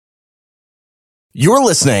You're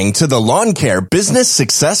listening to the Lawn Care Business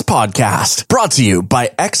Success Podcast, brought to you by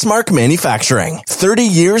Exmark Manufacturing. 30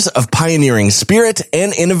 years of pioneering spirit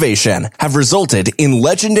and innovation have resulted in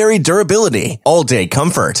legendary durability, all-day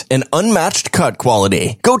comfort, and unmatched cut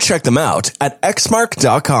quality. Go check them out at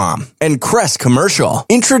exmark.com. And Crest Commercial,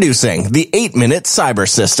 introducing the 8-Minute Cyber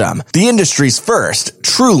System, the industry's first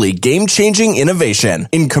truly game-changing innovation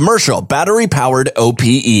in commercial battery-powered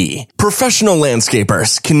OPE. Professional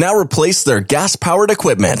landscapers can now replace their gas-powered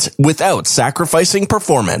equipment without sacrificing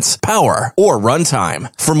performance, power, or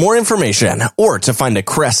runtime. For more information or to find a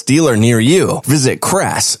Crest dealer near you, visit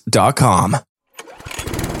crest.com.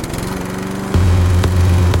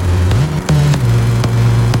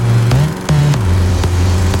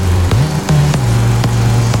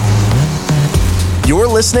 You're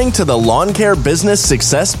listening to the Lawn Care Business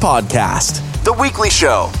Success Podcast, the weekly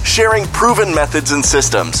show sharing proven methods and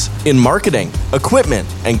systems in marketing, equipment,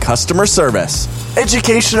 and customer service,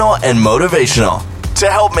 educational and motivational, to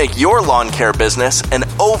help make your lawn care business an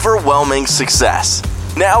overwhelming success.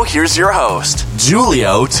 Now here's your host,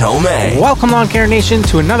 Julio Tomei. Welcome, Lawn Care Nation,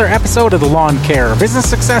 to another episode of the Lawn Care Business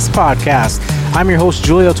Success Podcast. I'm your host,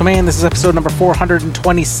 Julio Tomei, and this is episode number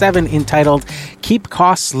 427, entitled Keep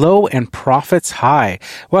Costs Low and Profits High.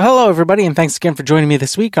 Well, hello, everybody, and thanks again for joining me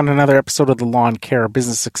this week on another episode of the Lawn Care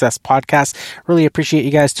Business Success Podcast. Really appreciate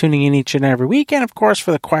you guys tuning in each and every week, and of course,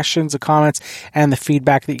 for the questions, the comments, and the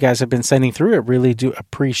feedback that you guys have been sending through. I really do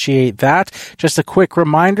appreciate that. Just a quick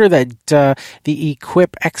reminder that the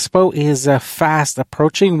Equip Expo is fast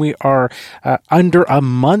approaching. We are under a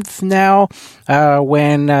month now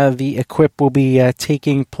when the Equip will be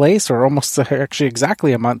taking place, or almost actually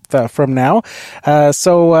exactly a month from now.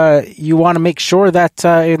 So you want to make sure that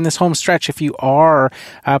in this home stretch, if you are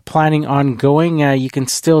planning on going, you can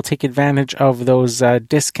still take advantage of those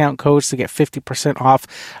discount codes to get 50% off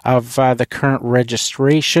of the current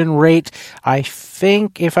registration rate. I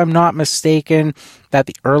think, if I'm not mistaken, that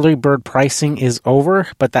the early bird pricing is over,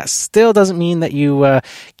 but that still doesn't mean that you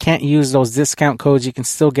can't use those discount codes. You can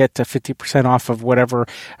still get to 50% off of whatever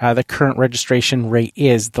the current registration rate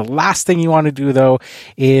is. The last thing you want to do, though,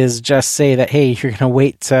 is just say that, hey, you're going to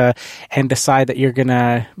wait and decide that you're going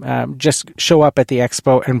to just show up at the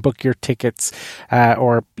expo and book your tickets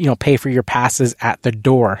or pay for your passes at the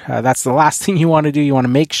door. That's the last thing you want to do. You want to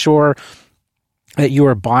make sure that you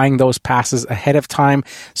are buying those passes ahead of time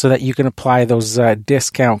so that you can apply those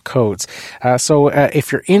discount codes. So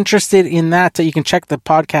if you're interested in that, you can check the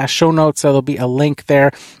podcast show notes. There'll be a link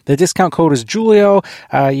there. The discount code is Julio.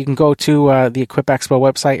 You can go to the Equip Expo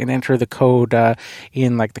website and enter the code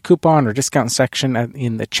in like the coupon or discount section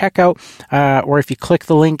in the checkout. Or if you click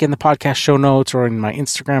the link in the podcast show notes or in my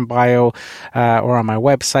Instagram bio or on my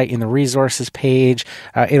website in the resources page,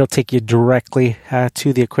 it'll take you directly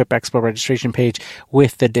to the Equip Expo registration page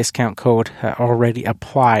with the discount code already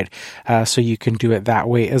applied. So you can do it that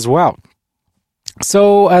way as well.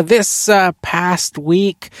 So this past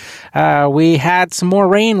week, we had some more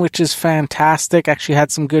rain, which is fantastic. Actually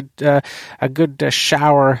had some a good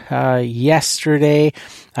shower yesterday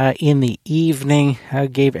in the evening.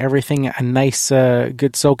 Gave everything a nice,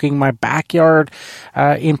 good soaking. My backyard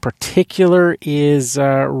in particular is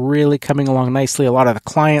really coming along nicely. A lot of the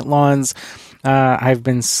client lawns, I've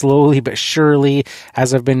been slowly but surely,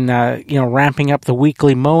 as I've been, ramping up the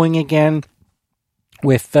weekly mowing again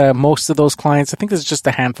with most of those clients. I think there's just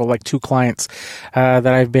a handful, like 2 clients that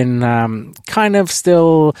I've been kind of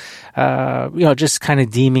still, just kind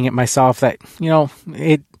of deeming it myself that,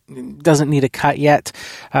 it doesn't need a cut yet.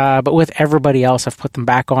 But with everybody else, I've put them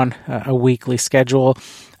back on a weekly schedule.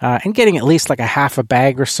 And getting at least like a half a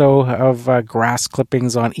bag or so of grass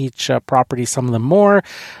clippings on each property, some of them more,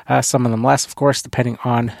 some of them less, of course, depending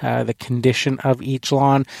on the condition of each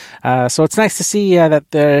lawn. So it's nice to see that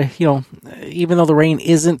even though the rain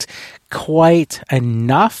isn't quite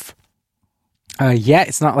enough,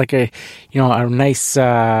 it's not like a nice,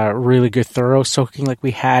 really good thorough soaking like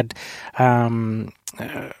we had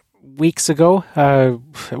weeks ago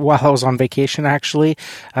while I was on vacation, actually,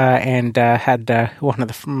 and had one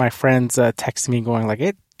of my friends text me going like,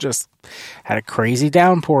 it just had a crazy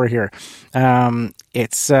downpour here. We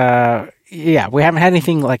haven't had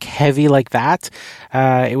anything like heavy like that.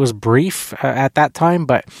 It was brief at that time,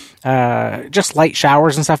 but just light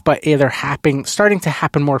showers and stuff. But they're starting to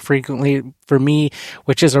happen more frequently for me,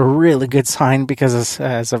 which is a really good sign because,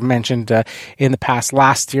 as I've mentioned in the past,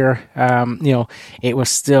 last year, it was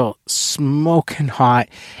still smoking hot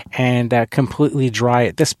and completely dry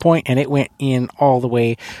at this point, and it went in all the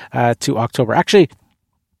way to October. Actually,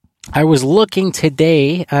 I was looking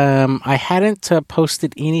today. I hadn't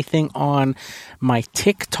posted anything on my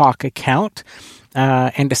TikTok account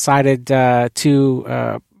and decided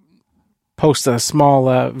to post a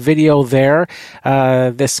small video there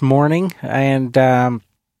this morning. And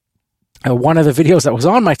one of the videos that was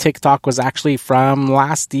on my TikTok was actually from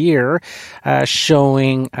last year,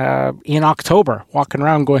 showing in October, walking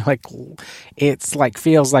around going like, it's like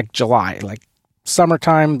feels like July, like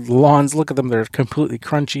summertime lawns. Look at them; they're completely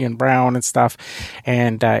crunchy and brown and stuff.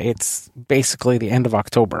 And it's basically the end of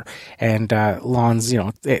October, and lawns,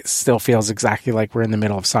 it still feels exactly like we're in the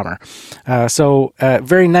middle of summer. So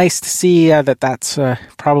very nice to see that that's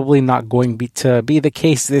probably not going to be the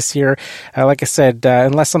case this year. Like I said,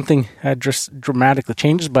 unless something just dramatically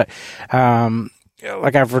changes, but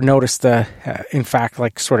like I've noticed, in fact,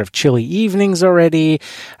 like sort of chilly evenings already,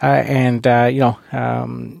 and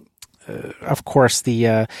of course,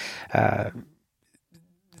 the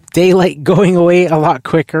daylight going away a lot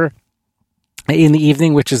quicker in the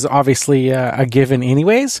evening, which is obviously a given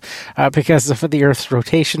anyways, because of the Earth's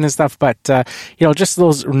rotation and stuff. But, just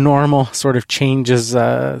those normal sort of changes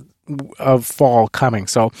of fall coming.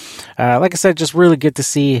 So, like I said, just really good to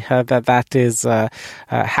see that is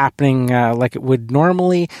happening like it would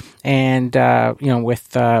normally. And,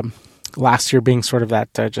 with last year being sort of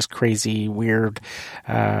that just crazy, weird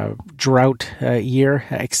drought year,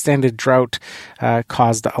 extended drought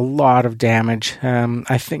caused a lot of damage.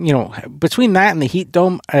 I think, between that and the heat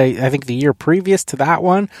dome, I think the year previous to that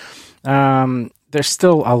one, there's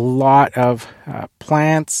still a lot of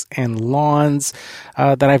plants and lawns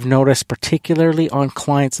that I've noticed, particularly on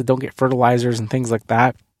clients that don't get fertilizers and things like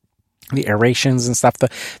that. The aerations and stuff,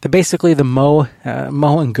 the basically the mow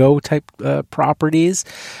and go type properties,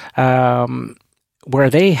 where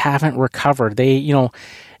they haven't recovered.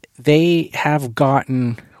 They have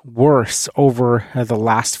gotten worse over the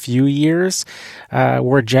last few years,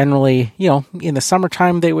 where generally, in the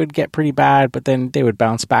summertime they would get pretty bad, but then they would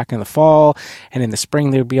bounce back in the fall, and in the spring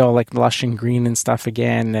they would be all like lush and green and stuff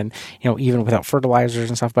again, and even without fertilizers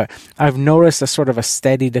and stuff. But I've noticed a sort of a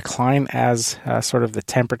steady decline as sort of the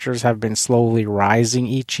temperatures have been slowly rising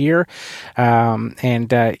each year, and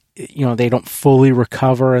they don't fully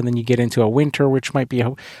recover, and then you get into a winter which might be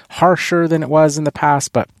harsher than it was in the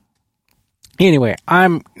past. But anyway,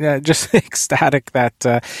 I'm just ecstatic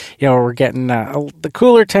that we're getting the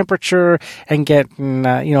cooler temperature and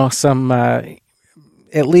getting some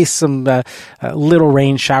at least some little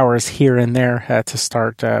rain showers here and there to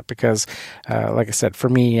start, because like I said, for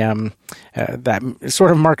me, that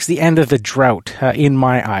sort of marks the end of the drought in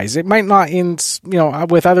my eyes. It might not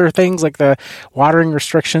with other things like the watering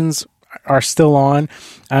restrictions are still on.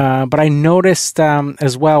 But I noticed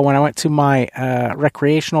as well when I went to my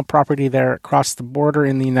recreational property there across the border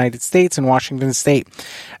in the United States in Washington State,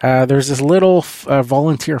 there's this little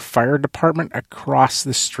volunteer fire department across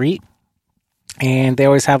the street. And they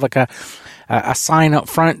always have like a sign up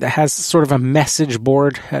front that has sort of a message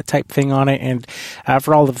board type thing on it. And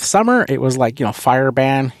for all of the summer, it was like, fire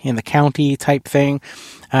ban in the county type thing.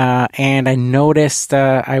 And I noticed,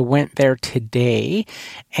 I went there today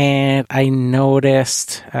and I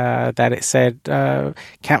noticed that it said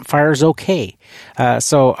campfire's okay.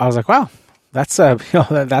 So I was like, wow. That's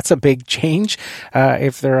a big change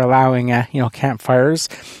if they're allowing campfires.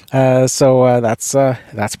 So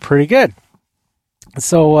that's pretty good.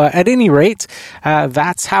 So at any rate,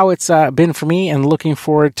 that's how it's been for me, and looking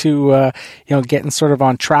forward to getting sort of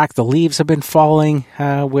on track. The leaves have been falling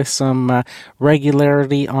with some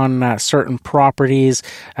regularity on certain properties,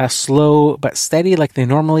 slow but steady like they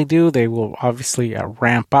normally do. They will obviously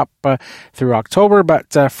ramp up through October,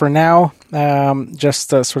 but for now, just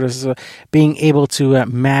sort of being able to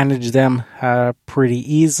manage them pretty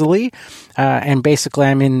easily. And basically,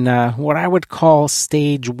 I'm in what I would call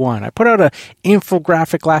stage 1. I put out an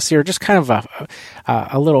infographic last year, just kind of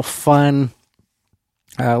a little fun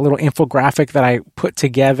little infographic that I put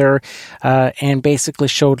together and basically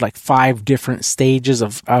showed like 5 different stages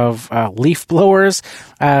of leaf blowers,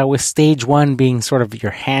 with stage 1 being sort of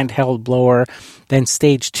your handheld blower, then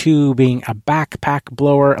stage 2 being a backpack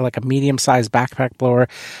blower, like a medium-sized backpack blower,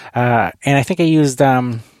 and I think I used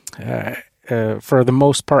for the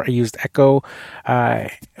most part, I used Echo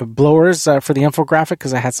blowers for the infographic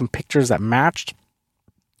because I had some pictures that matched.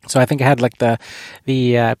 So I think I had like the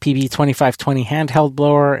PB2520 handheld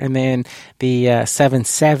blower, and then the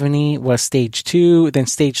 770 was stage 2. Then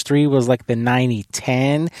stage 3 was like the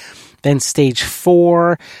 9010. Then stage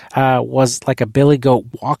 4 was like a Billy Goat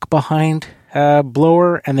walk behind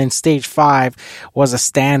blower, and then stage 5 was a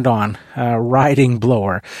stand-on riding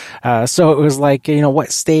blower. So it was like,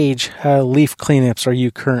 what stage leaf cleanups are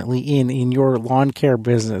you currently in your lawn care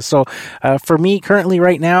business? So for me currently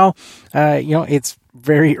right now, it's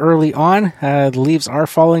very early on. The leaves are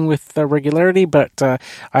falling with regularity, but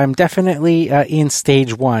I'm definitely in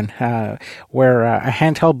stage 1, where a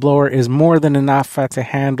handheld blower is more than enough to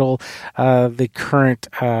handle the current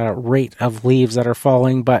rate of leaves that are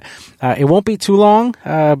falling. But it won't be too long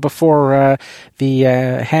before the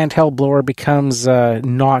handheld blower becomes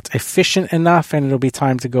not efficient enough, and it'll be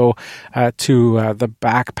time to go to the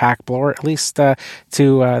backpack blower, at least to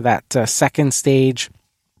that second stage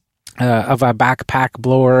of a backpack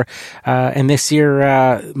blower. And this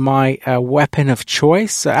year, my weapon of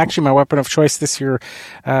choice, my weapon of choice this year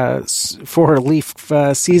for leaf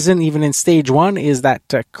season, even in stage 1, is that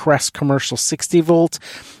Crest Commercial 60 volt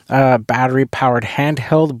battery powered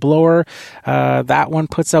handheld blower. That one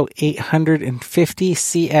puts out 850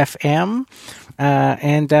 CFM.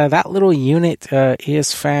 And that little unit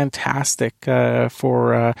is fantastic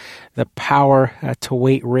for the power to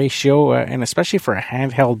weight ratio, and especially for a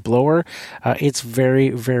handheld blower, it's very,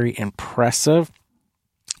 very impressive.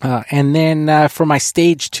 And then for my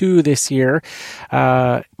stage 2 this year,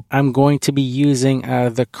 I'm going to be using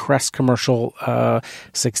the Crest Commercial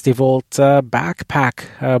 60 volt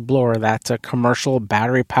backpack blower. That's a commercial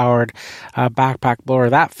battery powered backpack blower.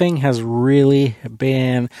 That thing has really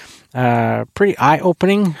been pretty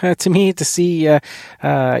eye-opening to me to see,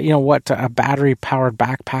 what a battery-powered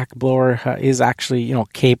backpack blower is actually,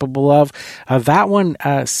 capable of. That one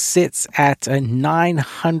sits at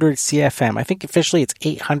 900 CFM. I think officially it's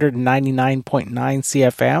 899.9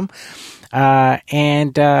 CFM.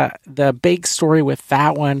 And the big story with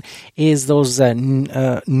that one is those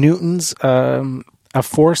newtons of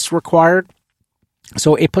force required.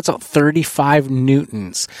 So it puts out 35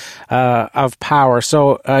 newtons of power.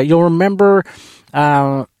 So you'll remember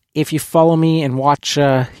if you follow me and watch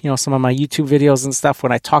some of my YouTube videos and stuff,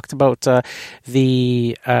 when I talked about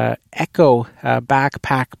the Echo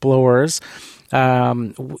backpack blowers,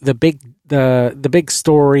 the big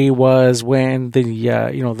story was when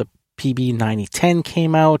the PB 9010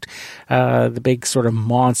 came out, the big sort of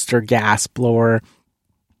monster gas blower.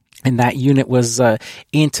 And that unit was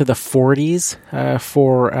into the 40s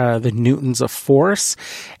for the newtons of force,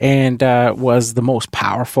 and was the most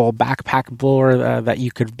powerful backpack blower that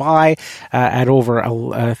you could buy at over,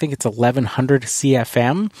 I think it's 1100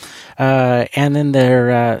 CFM. And then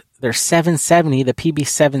their 770, the PB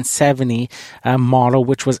 770 model,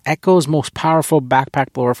 which was Echo's most powerful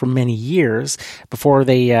backpack blower for many years before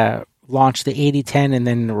they launched the 8010 and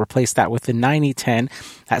then replaced that with the 9010.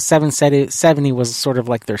 That 770 was sort of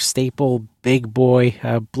like their staple big boy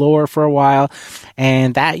blower for a while,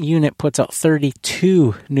 and that unit puts out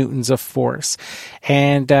 32 newtons of force.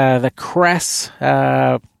 And the Crest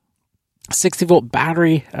 60 volt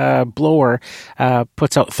battery blower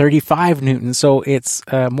puts out 35 newtons, so it's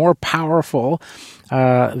more powerful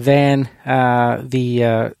than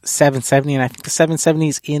the 770, and I think the 770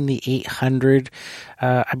 is in the 800.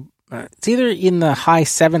 It's either in the high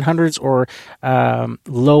 700s or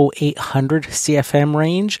low 800 CFM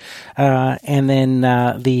range, and then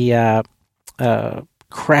the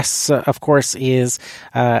Crest, of course, is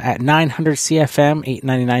at 900 CFM,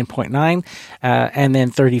 899.9, and then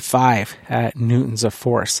 35 newtons of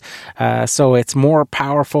force. So it's more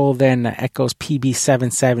powerful than Echo's PB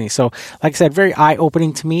 770. So, like I said, very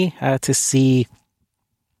eye-opening to me to see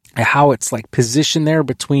how it's like positioned there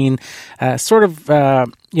between sort of,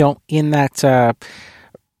 in that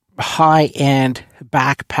high-end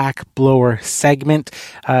backpack blower segment.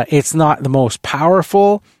 It's not the most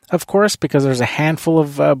powerful, of course, because there's a handful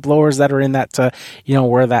of blowers that are in that,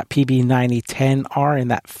 where that PB 9010 are in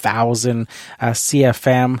that 1000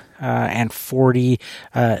 CFM and 40,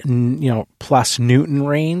 plus Newton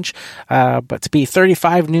range. But to be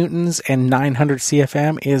 35 Newtons and 900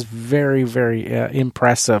 CFM is very, very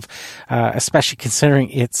impressive, especially considering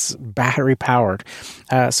it's battery powered.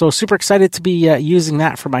 So super excited to be using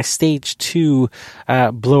that for my stage 2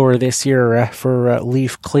 blower this year for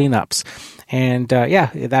leaf cleanups. And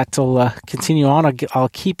that'll continue on. I'll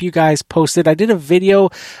keep you guys posted. I did a video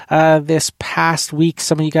this past week.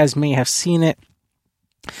 Some of you guys may have seen it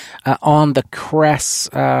on the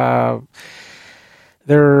Crest, their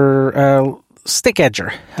stick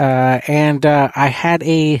edger. And I had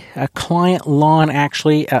a client lawn,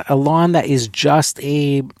 actually, a lawn that is just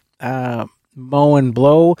a mow and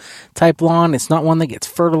blow type lawn. It's not one that gets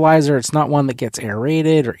fertilizer. It's not one that gets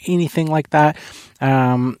aerated or anything like that.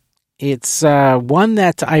 It's one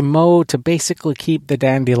that I mow to basically keep the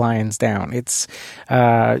dandelions down. It's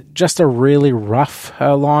just a really rough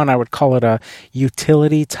lawn. I would call it a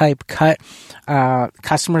utility type cut.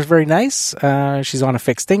 Customer's very nice. She's on a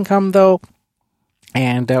fixed income though.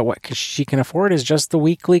 And what she can afford is just the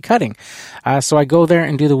weekly cutting. So I go there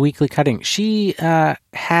and do the weekly cutting. She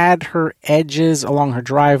had her edges along her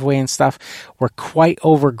driveway and stuff were quite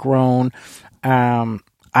overgrown.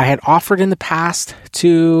 I had offered in the past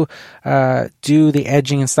to do the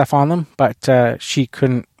edging and stuff on them, but she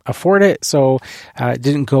couldn't afford it, so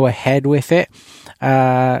didn't go ahead with it.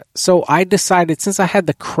 So I decided, since I had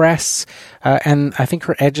the cress, and I think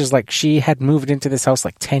her edges, like she had moved into this house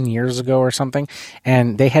like 10 years ago or something,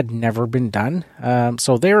 and they had never been done.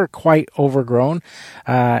 So they were quite overgrown,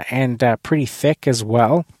 and pretty thick as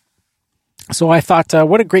well. So I thought,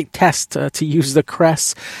 what a great test to use the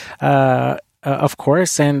cress, of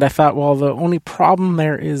course. And I thought, well, the only problem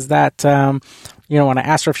there is that, when I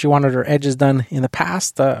asked her if she wanted her edges done in the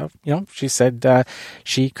past, she said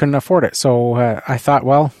she couldn't afford it. So I thought,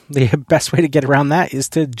 well, the best way to get around that is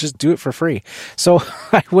to just do it for free. So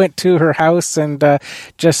I went to her house and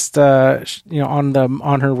just on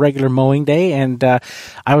her regular mowing day, and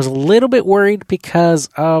I was a little bit worried because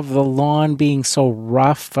of the lawn being so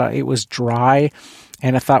rough. It was dry.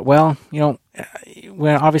 And I thought, well,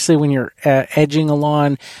 when you're edging a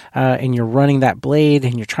lawn and you're running that blade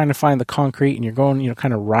and you're trying to find the concrete and you're going,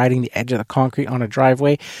 kind of riding the edge of the concrete on a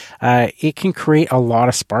driveway, it can create a lot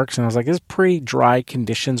of sparks. And I was like, it's pretty dry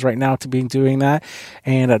conditions right now to be doing that.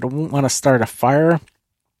 And I don't want to start a fire.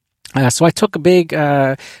 So I took a big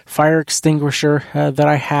fire extinguisher that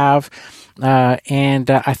I have. And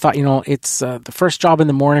I thought, it's the first job in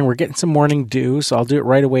the morning. We're getting some morning dew, so I'll do it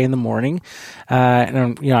right away in the morning.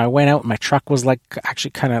 And I went out and my truck was like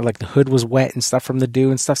actually kind of like the hood was wet and stuff from the dew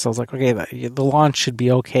and stuff. So I was like, okay, the lawn should be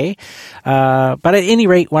okay. But at any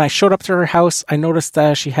rate, when I showed up to her house, I noticed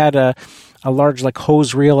she had a large like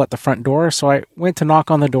hose reel at the front door. So I went to knock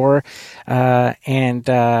on the door, and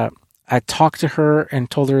I talked to her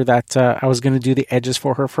and told her that I was going to do the edges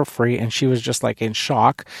for her for free, and she was just like in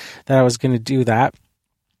shock that I was going to do that.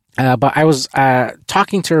 But I was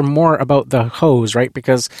talking to her more about the hose, right?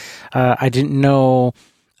 Because I didn't know.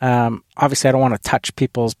 Obviously, I don't want to touch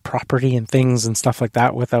people's property and things and stuff like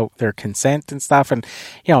that without their consent and stuff. And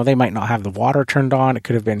they might not have the water turned on. It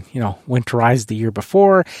could have been winterized the year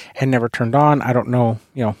before and never turned on. I don't know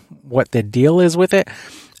what the deal is with it.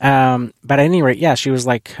 But at any rate, yeah, she was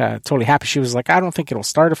like totally happy. She was like, I don't think it'll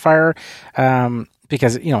start a fire,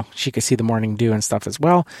 because, she could see the morning dew and stuff as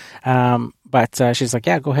well. But she's like,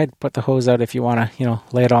 yeah, go ahead, put the hose out if you want to,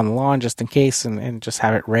 lay it on the lawn just in case and just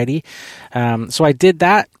have it ready. So I did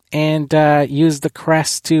that and used the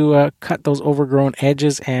cress to cut those overgrown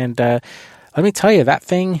edges. And let me tell you, that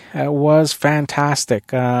thing was fantastic.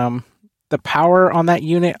 The power on that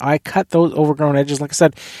unit, I cut those overgrown edges. Like I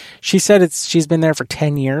said, she said she's been there for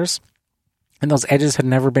 10 years and those edges had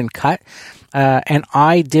never been cut. And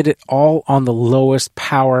I did it all on the lowest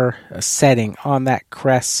power setting on that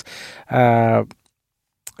cress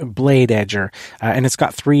blade edger. And it's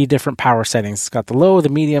got 3 different power settings. It's got the low, the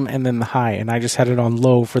medium, and then the high. And I just had it on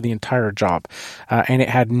low for the entire job. And it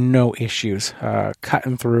had no issues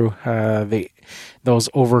cutting through those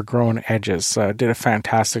overgrown edges. Did a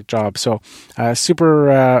fantastic job. So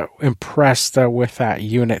super impressed with that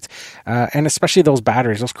unit. And especially those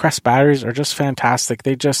batteries. Those Crest batteries are just fantastic.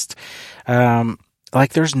 They just...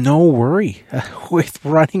 there's no worry with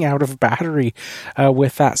running out of battery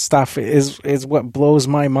with that stuff is what blows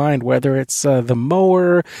my mind, whether it's the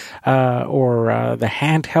mower or the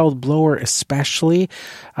handheld blower especially.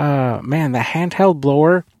 Man, the handheld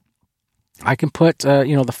blower, I can put,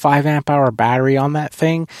 the 5 amp hour battery on that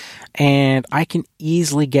thing and I can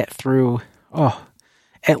easily get through,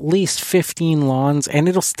 at least 15 lawns, and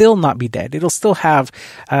it'll still not be dead. It'll still have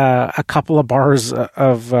a couple of bars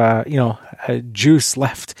of juice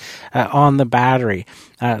left on the battery.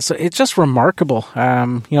 So it's just remarkable.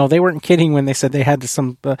 They weren't kidding when they said they had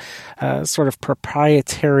some sort of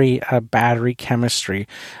proprietary battery chemistry.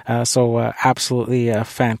 So absolutely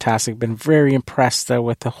fantastic. Been very impressed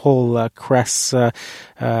with the whole Crest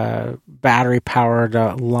battery-powered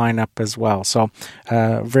lineup as well. So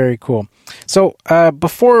very cool. So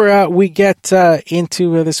before we get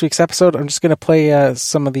into this week's episode, I'm just going to play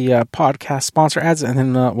some of the podcast sponsor ads, and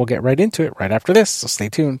then we'll get right into it right after this. So stay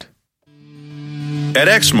tuned. At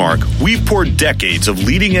Exmark, we've poured decades of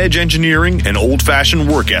leading-edge engineering and old-fashioned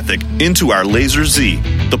work ethic into our Laser Z,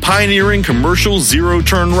 the pioneering commercial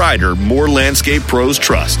zero-turn rider more landscape pros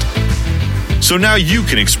trust. So now you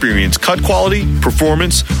can experience cut quality,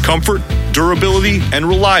 performance, comfort, durability, and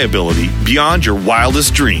reliability beyond your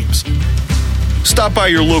wildest dreams. Stop by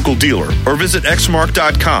your local dealer or visit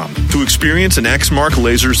Exmark.com to experience an Exmark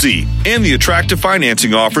Laser Z and the attractive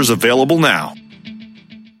financing offers available now.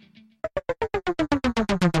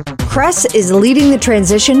 Cress is leading the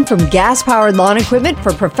transition from gas-powered lawn equipment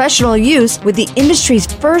for professional use with the industry's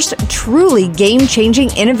first truly game-changing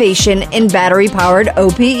innovation in battery-powered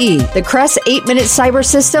OPE. The Cress 8-minute cyber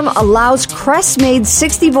system allows Cress-made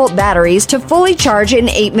 60-volt batteries to fully charge in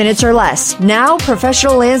 8 minutes or less. Now,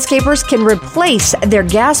 professional landscapers can replace their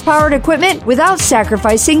gas-powered equipment without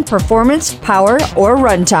sacrificing performance, power, or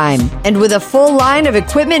runtime. And with a full line of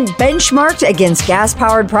equipment benchmarked against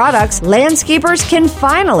gas-powered products, landscapers can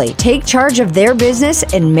finally take charge of their business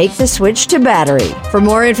and make the switch to battery. For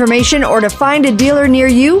more information or to find a dealer near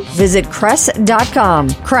you, visit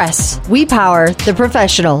Cress.com. Cress, we power the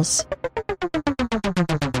professionals.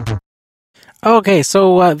 Okay,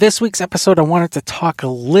 so this week's episode, I wanted to talk a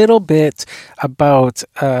little bit about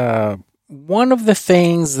one of the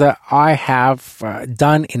things that I have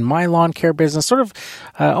done in my lawn care business, sort of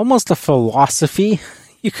almost a philosophy,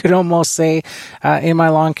 you could almost say, in my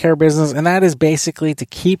lawn care business, and that is basically to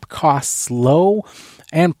keep costs low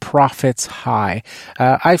and profits high.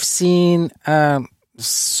 I've seen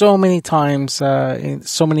so many times,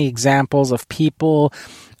 so many examples of people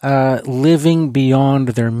living beyond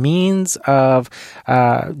their means, of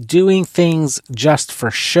doing things just for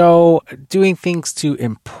show, doing things to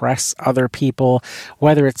impress other people,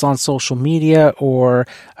 whether it's on social media or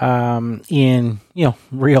in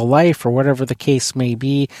real life or whatever the case may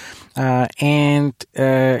be, and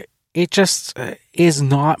it just is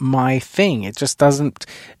not my thing. It just doesn't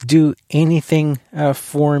do anything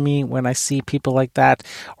for me when I see people like that,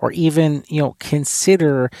 or even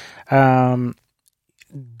consider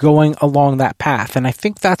going along that path. And I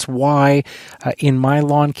think that's why in my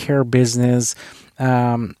lawn care business,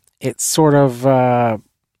 it's sort of,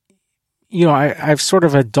 I've sort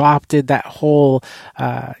of adopted that whole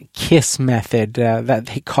KISS method that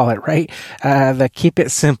they call it, right? The keep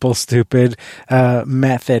it simple, stupid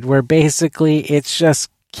method, where basically it's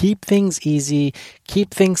just keep things easy,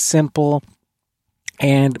 keep things simple,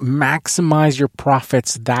 and maximize your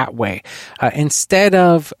profits that way. Instead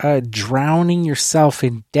of drowning yourself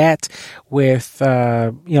in debt with,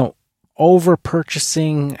 over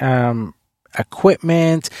purchasing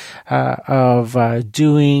equipment, of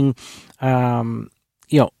doing,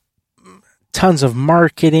 tons of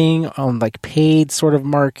marketing on like paid sort of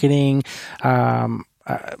marketing.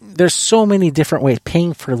 There's so many different ways,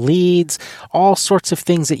 paying for leads, all sorts of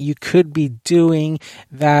things that you could be doing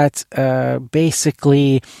that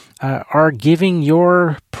basically are giving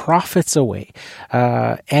your profits away.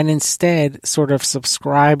 And instead sort of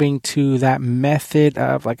subscribing to that method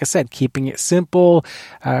of, like I said, keeping it simple,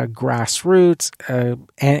 grassroots,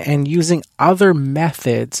 and using other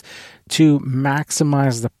methods to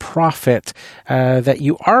maximize the profit that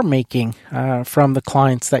you are making from the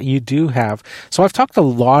clients that you do have. So I've talked a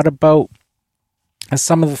lot about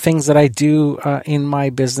some of the things that I do in my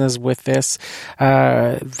business with this.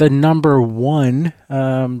 The number one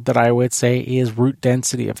that I would say is root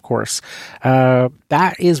density, of course.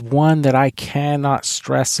 That is one that I cannot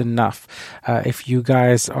stress enough. If you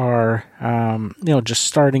guys are, just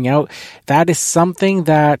starting out, that is something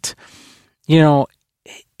that,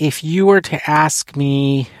 if you were to ask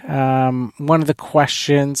me one of the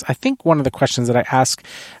questions that I ask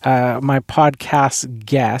my podcast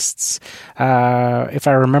guests, if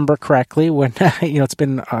I remember correctly, when it's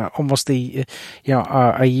been almost a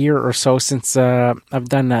year or so since I've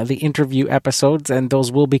done the interview episodes, and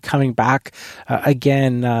those will be coming back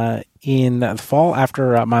again in the fall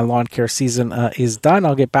after my lawn care season is done.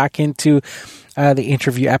 I'll get back into the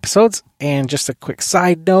interview episodes. And just a quick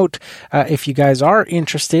side note, if you guys are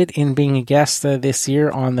interested in being a guest this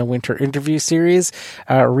year on the winter interview series,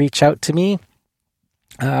 reach out to me.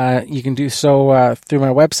 You can do so through my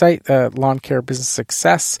website, Lawn Care Business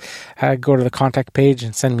Success. Go to the contact page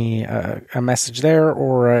and send me a message there,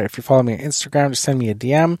 or if you follow me on Instagram, just send me a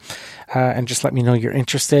DM and just let me know you're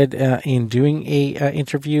interested in doing a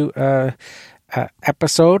interview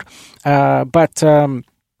episode. But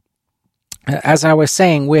as I was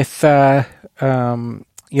saying, with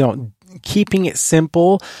keeping it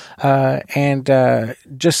simple and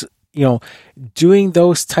just doing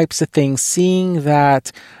those types of things, seeing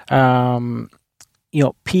that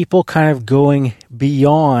people kind of going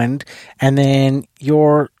beyond, and then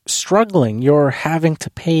you're struggling, you're having to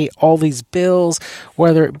pay all these bills,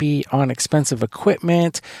 whether it be on expensive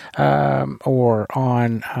equipment or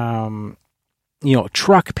on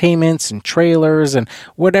truck payments and trailers and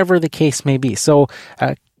whatever the case may be. So,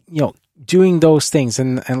 doing those things.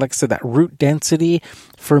 And like I said, that route density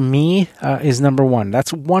for me is number one.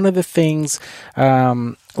 That's one of the things,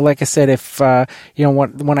 like I said, if,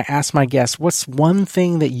 when I ask my guests, what's one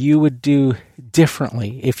thing that you would do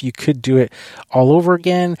differently if you could do it all over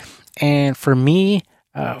again? And for me,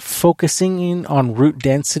 focusing in on route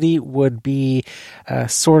density would be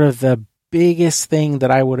sort of the biggest thing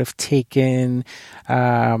that I would have taken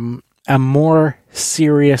a more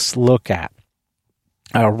serious look at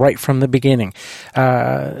right from the beginning.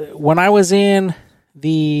 When I was in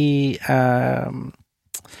the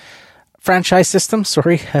franchise system,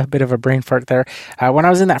 sorry, a bit of a brain fart there. When I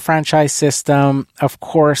was in that franchise system, of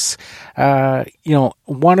course,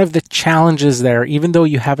 one of the challenges there, even though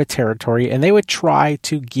you have a territory, and they would try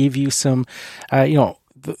to give you some,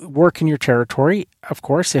 work in your territory. Of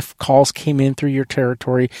course, if calls came in through your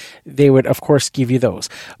territory, they would, of course, give you those.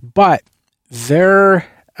 But one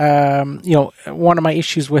of my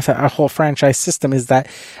issues with a whole franchise system is that,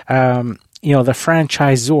 the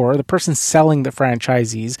franchisor, the person selling the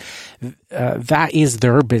franchisees, that is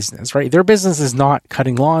their business, right? Their business is not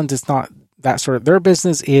cutting lawns. It's not that sort of, their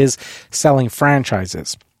business is selling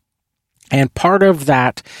franchises. And part of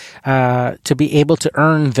that, to be able to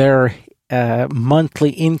earn their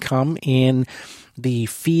monthly income in the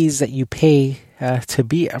fees that you pay to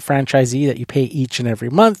be a franchisee, that you pay each and every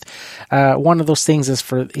month. One of those things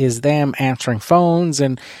is them answering phones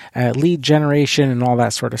and lead generation and all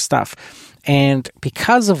that sort of stuff. And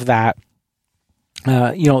because of that,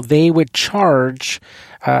 they would charge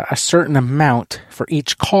a certain amount for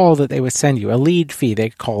each call that they would send you, a lead fee, they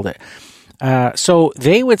called it. So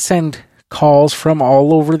they would send calls from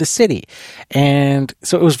all over the city. And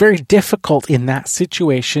so it was very difficult in that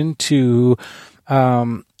situation to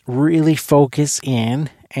really focus in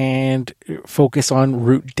and focus on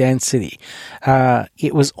route density.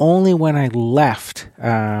 It was only when I left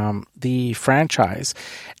the franchise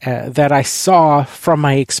that I saw from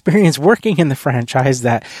my experience working in the franchise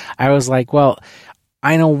that I was like, well,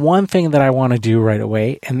 I know one thing that I want to do right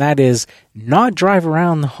away, and that is not drive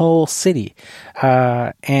around the whole city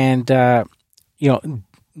and do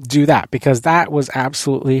that, because that was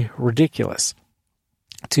absolutely ridiculous.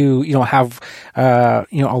 To, have, a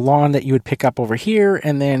lawn that you would pick up over here,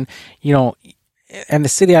 and then, and the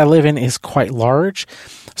city I live in is quite large.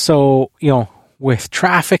 So, with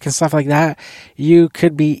traffic and stuff like that, you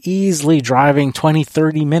could be easily driving 20,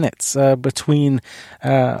 30 minutes between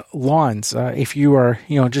lawns. If you are,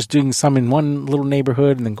 just doing some in one little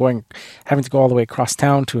neighborhood and then having to go all the way across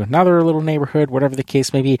town to another little neighborhood, whatever the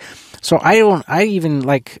case may be. So I even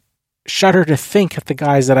shudder to think of the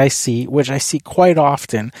guys that I see, which I see quite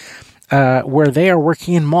often, where they are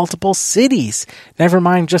working in multiple cities. Never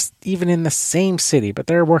mind just even in the same city, but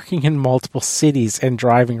they're working in multiple cities and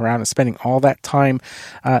driving around and spending all that time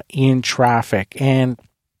in traffic. And,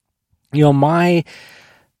 my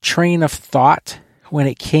train of thought when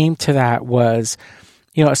it came to that was,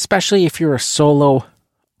 especially if you're a solo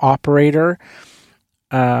operator,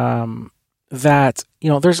 that,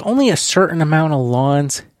 there's only a certain amount of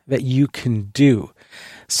lawns that you can do.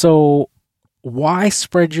 So why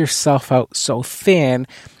spread yourself out so thin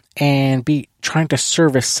and be trying to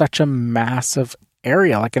service such a massive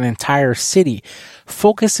area, like an entire city?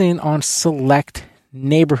 Focusing on select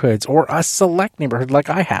neighborhoods, or a select neighborhood like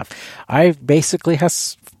I have. I basically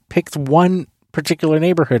has picked one particular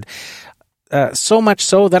neighborhood. So much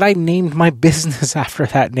so that I named my business after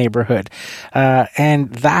that neighborhood.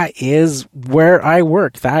 And that is where I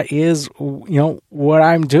work. That is, what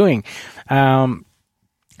I'm doing.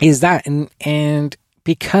 Is that, and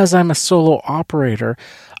because I'm a solo operator,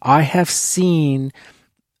 I have seen,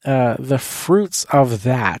 the fruits of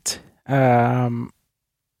that,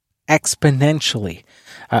 exponentially,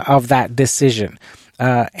 of that decision.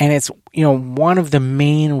 And it's, one of the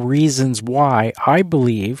main reasons why I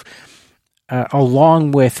believe,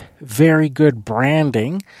 along with very good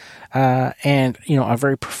branding, and, a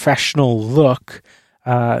very professional look,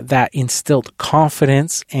 that instilled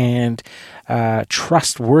confidence and,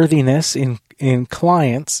 trustworthiness in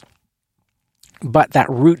clients. But that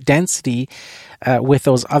route density, with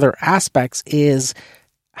those other aspects is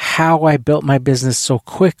how I built my business so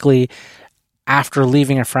quickly after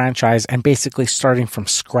leaving a franchise and basically starting from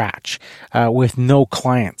scratch, with no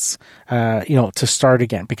clients, to start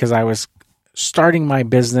again, because I was starting my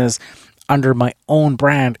business under my own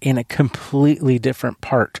brand in a completely different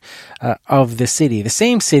part of the city. The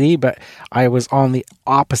same city, but I was on the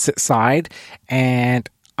opposite side, and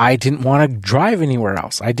I didn't want to drive anywhere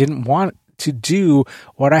else. I didn't want to do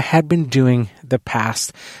what I had been doing the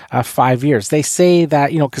past 5 years. They say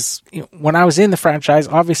that, because when I was in the franchise,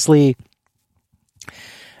 obviously,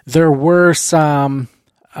 there were some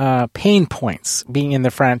pain points being in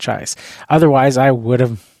the franchise. Otherwise, I would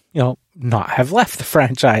have, not have left the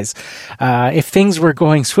franchise. If things were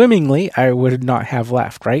going swimmingly, I would not have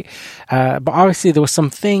left, right? But obviously, there were some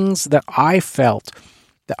things that I felt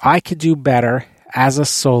that I could do better as a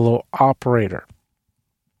solo operator.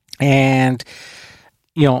 And,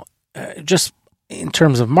 just in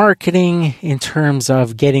terms of marketing, in terms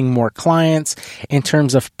of getting more clients, in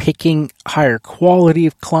terms of picking higher quality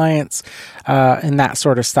of clients, and that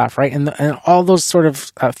sort of stuff, right? And all those sort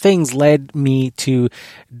of things led me to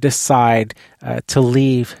decide to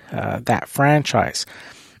leave that franchise.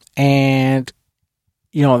 And,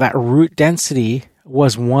 that route density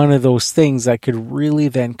was one of those things I could really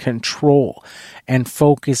then control and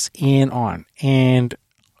focus in on. And,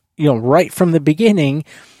 right from the beginning,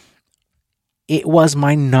 it was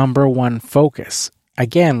my number one focus.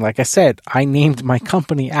 Again, like I said, I named my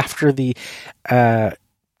company after the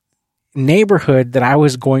neighborhood that I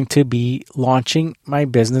was going to be launching my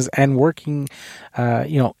business and working,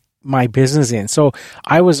 my business in. So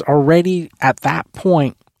I was already at that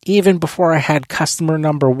point, even before I had customer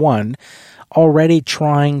number one, already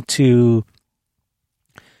trying to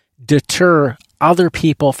deter other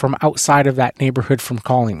people from outside of that neighborhood from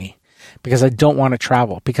calling me. Because I don't want to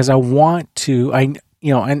travel, because I want to, and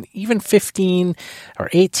even 15 or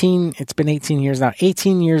 18, it's been 18 years now,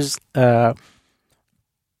 18 years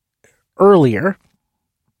earlier,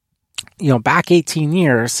 back 18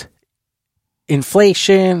 years,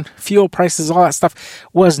 inflation, fuel prices, all that stuff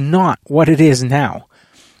was not what it is now.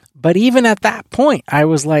 But even at that point, I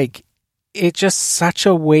was like, it's just such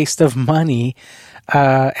a waste of money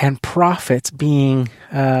and profits being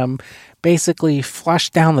basically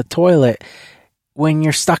flushed down the toilet when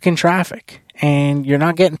you're stuck in traffic and you're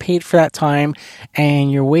not getting paid for that time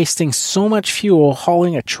and you're wasting so much fuel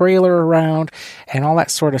hauling a trailer around and all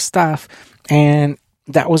that sort of stuff. And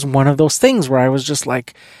that was one of those things where I was just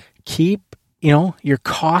like, keep, your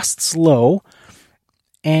costs low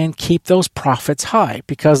and keep those profits high,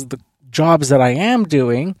 because the jobs that I am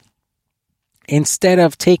doing, instead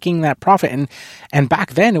of taking that profit, and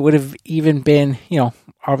back then it would have even been,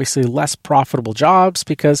 obviously less profitable jobs,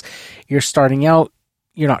 because you're starting out,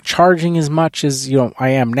 you're not charging as much as, I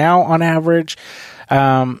am now on average.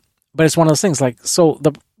 But it's one of those things, like, so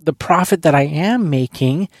the profit that I am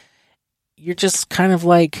making, you're just kind of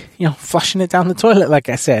like, flushing it down the toilet, like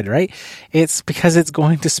I said, right? It's because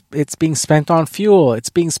it's being spent on fuel. It's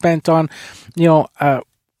being spent on,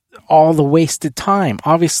 all the wasted time.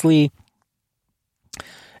 Obviously,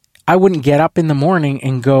 I wouldn't get up in the morning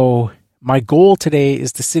and go, my goal today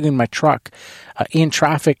is to sit in my truck in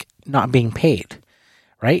traffic, not being paid,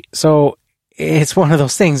 right? So it's one of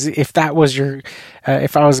those things. If that was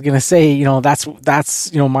if I was going to say,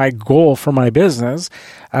 that's my goal for my business,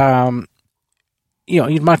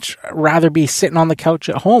 you'd much rather be sitting on the couch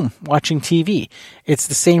at home watching TV. It's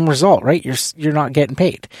the same result, right? You're not getting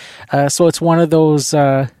paid. So it's one of those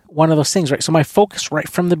things, right? So my focus right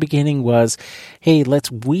from the beginning was, hey,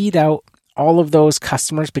 let's weed out all of those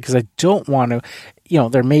customers, because I don't want to,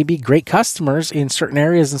 there may be great customers in certain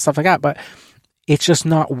areas and stuff like that, but it's just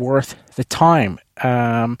not worth the time.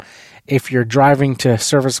 If you're driving to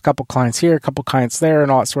service a couple clients here, a couple clients there, and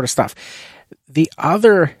all that sort of stuff. The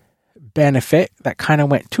other benefit that kind of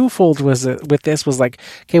went twofold was like,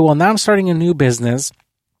 okay, well, now I'm starting a new business,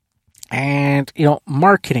 and,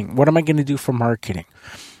 marketing. What am I going to do for marketing?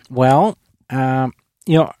 Well,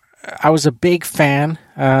 I was a big fan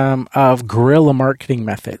of guerrilla marketing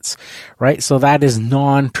methods, right? So that is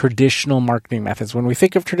non-traditional marketing methods. When we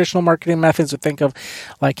think of traditional marketing methods, we think of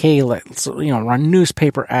like, hey, let's, run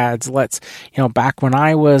newspaper ads. Let's, back when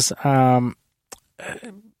I was,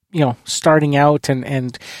 starting out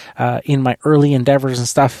and in my early endeavors and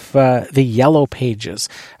stuff, the yellow pages,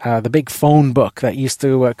 the big phone book that used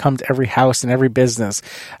to come to every house and every business,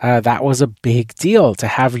 that was a big deal to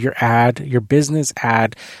have your business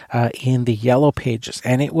ad in the yellow pages.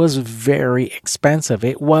 And it was very expensive.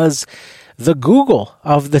 It was the Google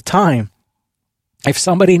of the time. If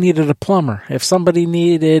somebody needed a plumber, if somebody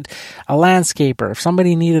needed a landscaper, if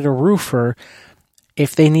somebody needed a roofer,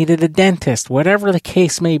 if they needed a dentist, whatever the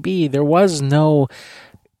case may be, there was no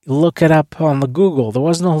look it up on the Google. There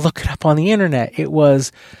was no look it up on the internet. It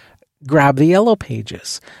was grab the yellow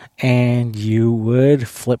pages, and you would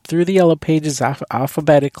flip through the yellow pages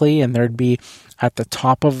alphabetically, and there'd be at the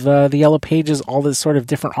top of the yellow pages all the sort of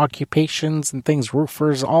different occupations and things,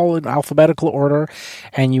 roofers, all in alphabetical order,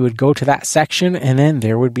 and you would go to that section, and then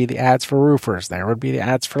there would be the ads for roofers, there would be the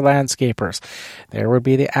ads for landscapers, there would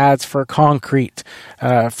be the ads for concrete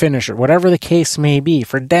finisher, whatever the case may be,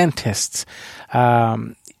 for dentists,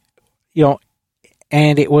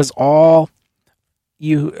 and it was all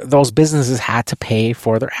those businesses had to pay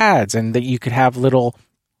for their ads, and that you could have little,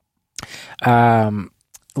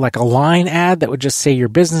 like a line ad that would just say your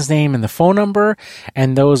business name and the phone number.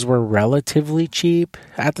 And those were relatively cheap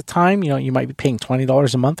at the time. You might be paying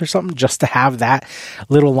 $20 a month or something just to have that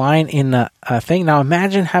little line in a thing. Now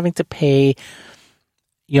imagine having to pay,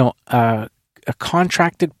 a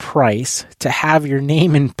contracted price to have your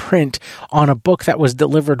name in print on a book that was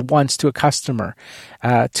delivered once to a customer,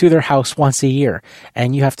 to their house once a year.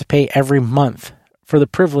 And you have to pay every month for the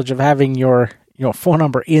privilege of having your phone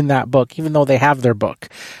number in that book, even though they have their book.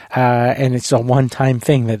 And it's a one-time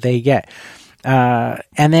thing that they get. And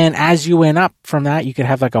then as you went up from that, you could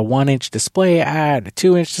have like a 1-inch display ad, a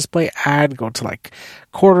 2-inch display ad, go to like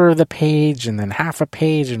quarter of the page, and then half a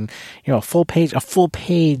page, and, a full page,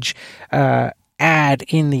 ad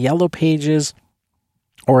in the yellow pages.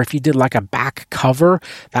 Or if you did like a back cover,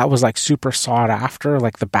 that was like super sought after,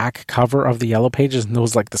 like the back cover of the yellow pages. And there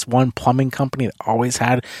was like this one plumbing company that always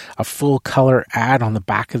had a full color ad on the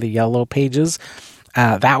back of the yellow pages.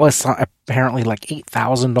 That was apparently like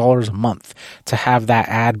 $8,000 a month to have that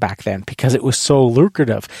ad back then, because it was so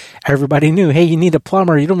lucrative. Everybody knew, hey, you need a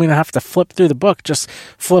plumber. You don't even have to flip through the book. Just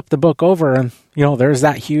flip the book over, and, there's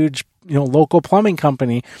that huge, local plumbing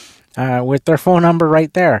company with their phone number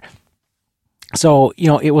right there. So,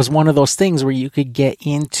 it was one of those things where you could get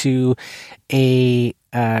into a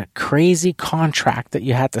crazy contract that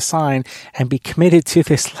you had to sign and be committed to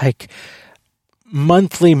this like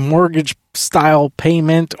monthly mortgage style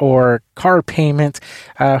payment or car payment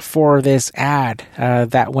for this ad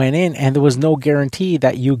that went in, and there was no guarantee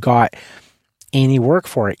that you got any work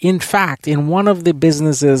for it. In fact, in one of the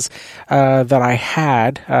businesses that I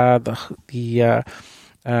had, the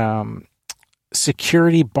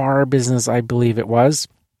security bar business, I believe it was,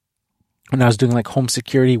 when I was doing like home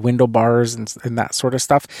security, window bars and that sort of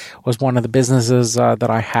stuff, was one of the businesses that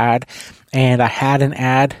I had. And I had an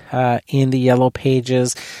ad in the yellow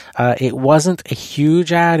pages. It wasn't a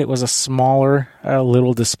huge ad. It was a smaller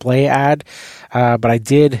little display ad. But I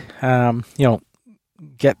did,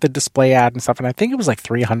 get the display ad and stuff. And I think it was like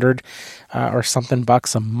 300 or something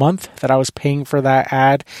bucks a month that I was paying for that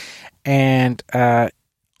ad. And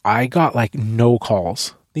I got like no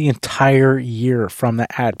calls the entire year from the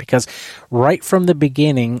ad, because right from the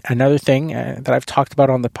beginning, another thing that I've talked about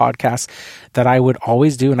on the podcast that I would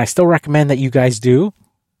always do, and I still recommend that you guys do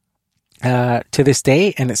to this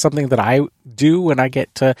day, and it's something that I do when I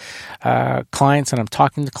get to clients and I'm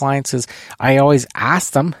talking to clients, is I always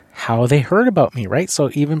ask them how they heard about me, right? So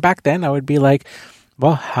even back then I would be like,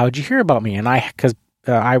 well, how'd you hear about me? And because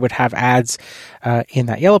I would have ads in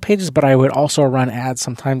that yellow pages, but I would also run ads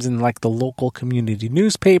sometimes in like the local community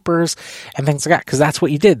newspapers and things like that, because that's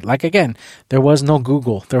what you did. Like, again, there was no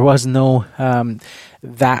Google, there was no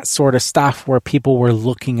that sort of stuff where people were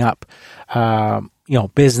looking up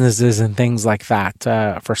businesses and things like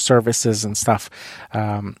that for services and stuff.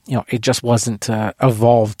 It just wasn't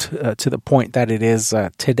evolved to the point that it is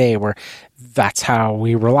today, where that's how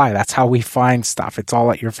we rely, that's how we find stuff. It's all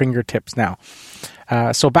at your fingertips now.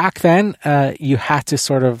 So back then, you had to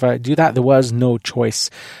sort of do that. There was no choice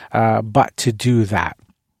but to do that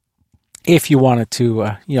if you wanted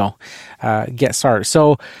to, get started.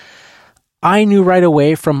 So I knew right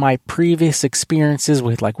away from my previous experiences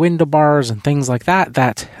with like window bars and things like that,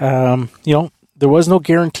 there was no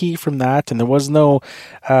guarantee from that. And there was no,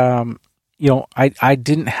 I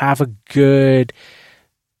didn't have a good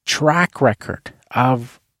track record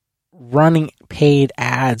of running paid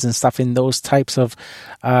ads and stuff in those types of,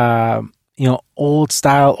 old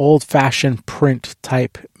style, old fashioned print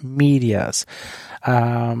type medias.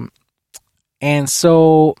 And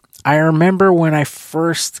so I remember when I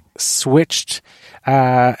first switched,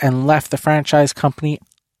 and left the franchise company,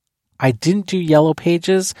 I didn't do yellow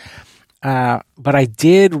pages, but I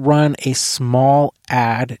did run a small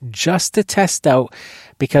ad just to test out,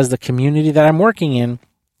 because the community that I'm working in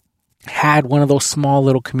had one of those small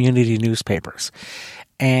little community newspapers.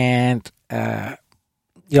 And,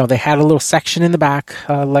 they had a little section in the back,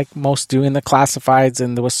 like most do in the classifieds,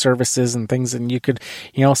 and there was services and things, and you could,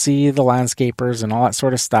 see the landscapers and all that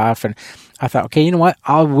sort of stuff. And I thought, okay, you know what?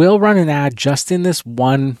 I will run an ad just in this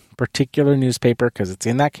one particular newspaper, because it's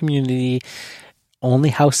in that community. Only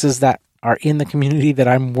houses that are in the community that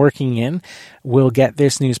I'm working in will get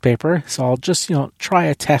this newspaper. So I'll just, try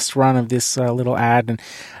a test run of this little ad. And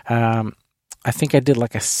I think I did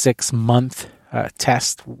like a 6-month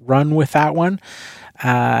test run with that one.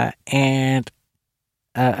 And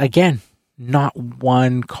again, not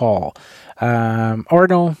one call. Or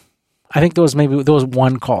no, I think there was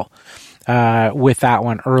one call. with that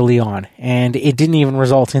one early on, and it didn't even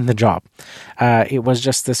result in the job. It was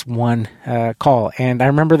just this one call, and I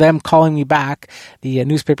remember them calling me back, the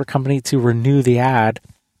newspaper company, to renew the ad.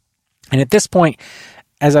 And at this point,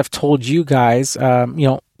 as I've told you guys,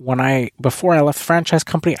 before I left the franchise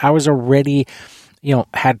company, I was already,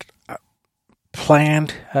 had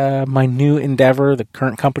planned my new endeavor, the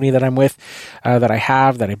current company that I'm with, that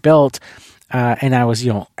I built. And I was,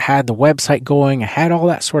 had the website going. I had all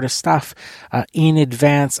that sort of stuff in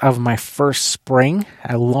advance of my first spring.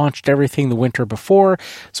 I launched everything the winter before.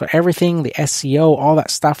 So everything, the SEO, all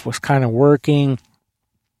that stuff was kind of working.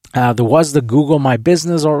 There was the Google My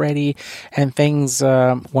Business already and things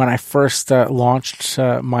when I first launched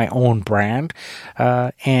my own brand.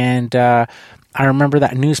 And I remember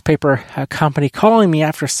that newspaper company calling me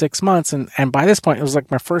after 6 months. And by this point, it was like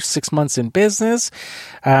my first 6 months in business.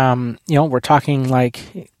 We're talking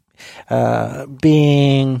like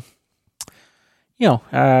being,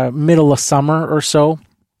 middle of summer or so,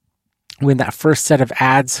 when that first set of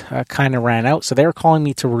ads kind of ran out. So they were calling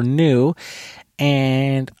me to renew.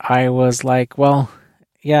 And I was like, well,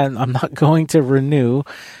 yeah, I'm not going to renew.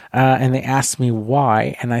 And they asked me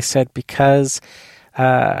why. And I said, because,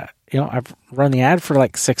 I've run the ad for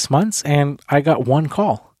like 6 months and I got one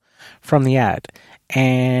call from the ad.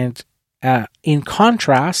 And in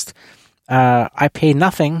contrast, I pay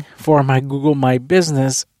nothing for my Google My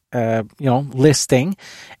Business listing,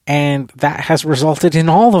 and that has resulted in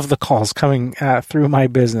all of the calls coming through my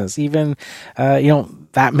business. Even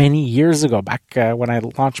that many years ago, back when I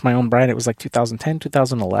launched my own brand, it was like 2010,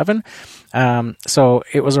 2011. So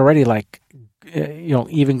it was already like,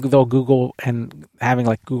 even though Google and having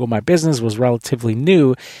like Google My Business was relatively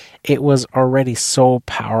new, it was already so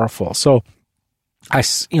powerful. So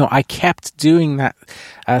I kept doing that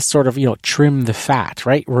sort of, trim the fat,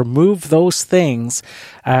 right? Remove those things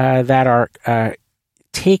that are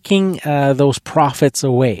taking those profits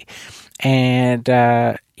away, and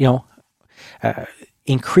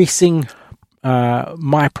increasing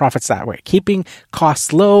my profits that way, keeping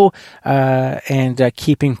costs low and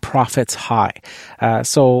keeping profits high.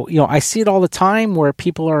 So I see it all the time where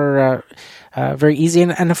people are very easy,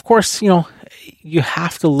 and of course, you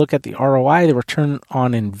have to look at the ROI, the return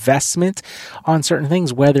on investment on certain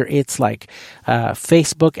things, whether it's like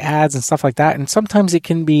Facebook ads and stuff like that. And sometimes it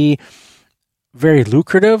can be very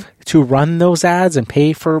lucrative to run those ads and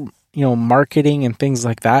pay for, marketing and things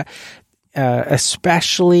like that,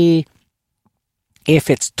 especially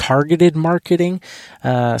if it's targeted marketing,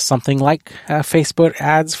 something like Facebook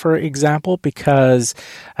ads, for example, because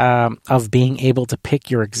of being able to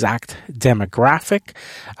pick your exact demographic,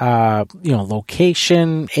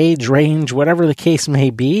 location, age range, whatever the case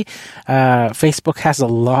may be. Facebook has a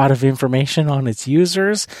lot of information on its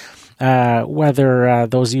users, whether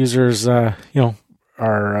those users,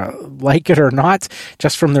 are like it or not,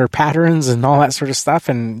 just from their patterns and all that sort of stuff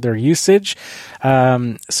and their usage.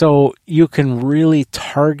 So you can really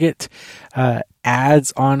target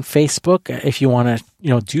ads on Facebook if you want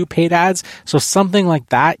to, do paid ads. So something like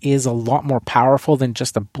that is a lot more powerful than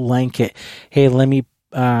just a blanket, hey, let me,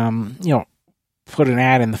 put an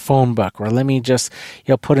ad in the phone book, or let me just,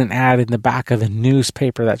 put an ad in the back of the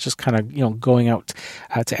newspaper that's just kind of, going out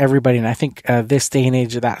to everybody. And I think this day and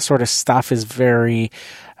age, that sort of stuff is very,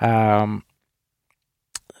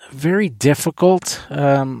 very difficult.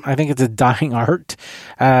 I think it's a dying art.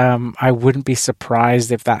 I wouldn't be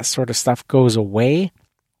surprised if that sort of stuff goes away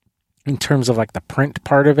in terms of like the print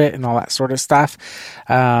part of it and all that sort of stuff.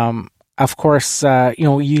 Of course,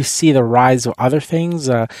 you see the rise of other things,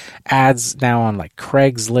 ads now on like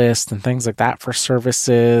Craigslist and things like that for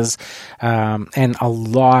services, and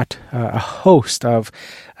a host of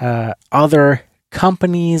other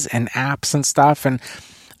companies and apps and stuff. And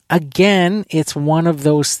again, it's one of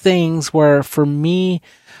those things where for me,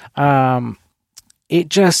 it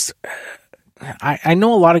just, I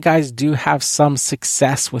know a lot of guys do have some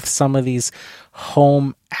success with some of these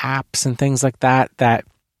home apps and things like that,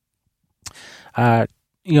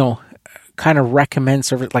 kind of recommend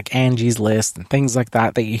service like Angie's List and things like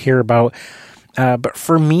that you hear about. But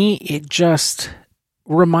for me, it just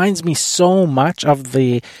reminds me so much of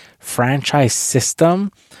the franchise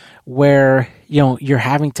system where, you're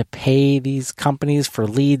having to pay these companies for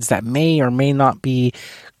leads that may or may not be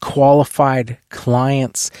qualified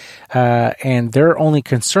clients. And their only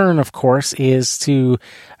concern, of course, is to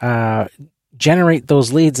generate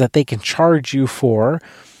those leads that they can charge you for,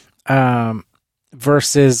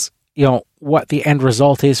 versus, what the end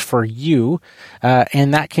result is for you.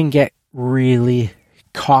 And that can get really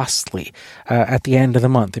costly at the end of the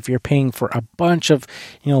month. If you're paying for a bunch of,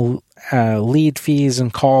 lead fees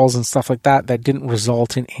and calls and stuff like that didn't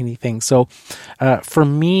result in anything. So for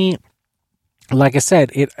me, like I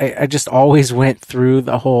said, I just always went through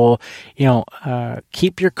the whole,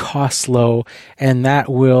 keep your costs low, and that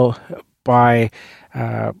will, by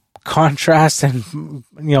contrast and,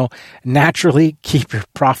 naturally keep your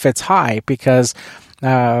profits high, because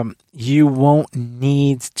you won't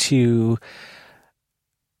need to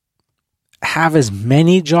have as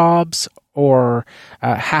many jobs or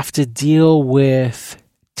have to deal with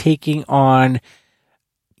taking on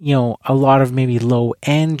a lot of maybe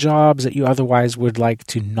low-end jobs that you otherwise would like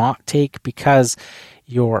to not take because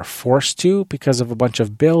you're forced to, because of a bunch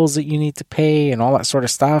of bills that you need to pay and all that sort of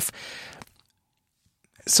stuff.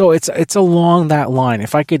 So it's along that line.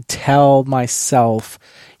 If I could tell myself,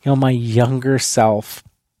 my younger self,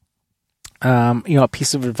 a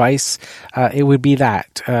piece of advice, it would be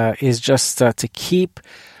that, is just to keep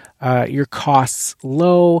your costs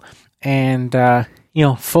low and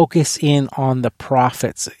focus in on the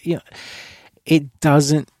profits. It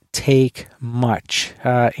doesn't take much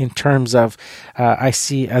in terms of, I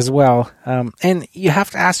see as well. And you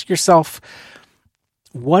have to ask yourself,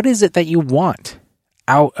 what is it that you want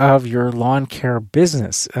out of your lawn care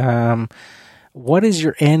business? What is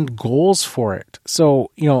your end goals for it? So,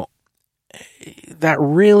 that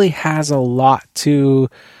really has a lot to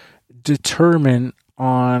determine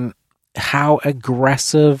on how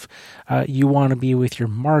aggressive you want to be with your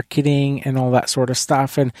marketing and all that sort of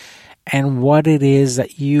stuff, and what it is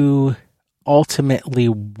that you ultimately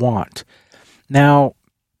want. Now,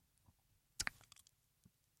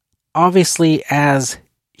 obviously, as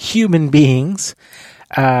human beings,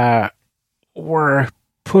 we're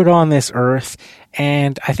put on this earth,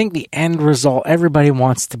 and I think the end result, everybody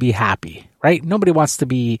wants to be happy, right? Nobody wants to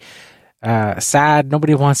be sad.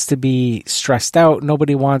 Nobody wants to be stressed out.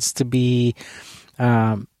 Nobody wants to be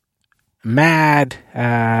mad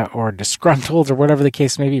or disgruntled or whatever the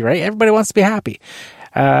case may be, right? Everybody wants to be happy.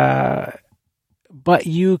 But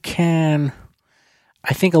you can,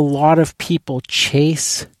 I think a lot of people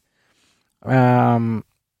chase a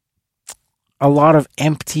lot of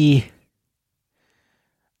empty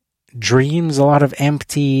dreams, a lot of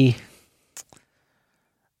empty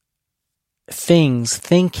things,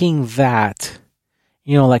 thinking that,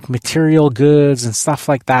 like material goods and stuff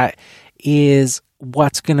like that is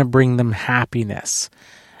what's going to bring them happiness.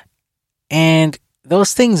 And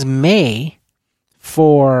those things may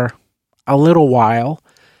for a little while,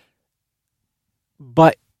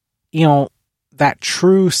 but, that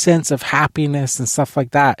true sense of happiness and stuff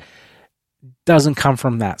like that doesn't come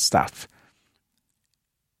from that stuff.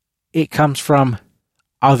 It comes from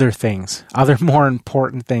other things, other more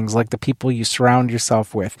important things, like the people you surround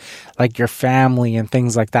yourself with, like your family and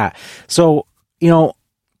things like that. So,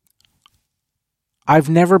 I've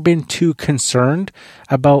never been too concerned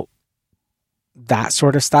about that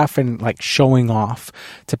sort of stuff and like showing off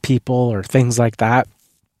to people or things like that.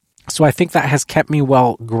 So I think that has kept me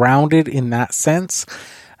well grounded in that sense,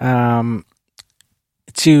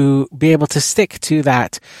 to be able to stick to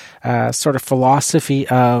that sort of philosophy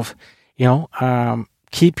of,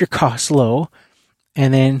 keep your costs low,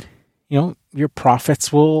 and then, your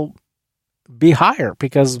profits will be higher,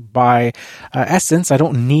 because by essence, I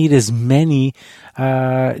don't need as many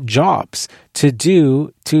jobs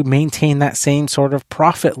to maintain that same sort of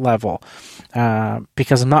profit level,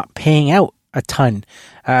 because I'm not paying out a ton,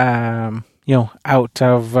 out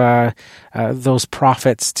of those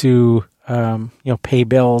profits to pay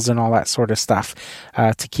bills and all that sort of stuff,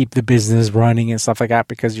 to keep the business running and stuff like that,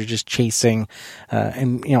 because you're just chasing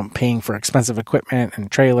and paying for expensive equipment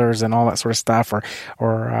and trailers and all that sort of stuff,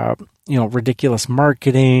 or ridiculous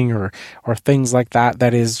marketing or things like that.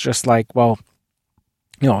 That is just like, well,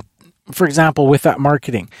 for example, with that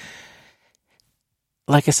marketing,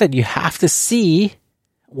 like I said, you have to see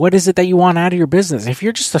what is it that you want out of your business. If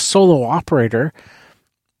you're just a solo operator,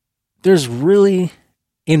 there's really,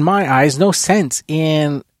 in my eyes, no sense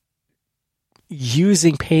in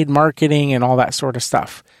using paid marketing and all that sort of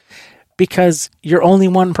stuff, because you're only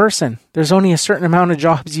one person. There's only a certain amount of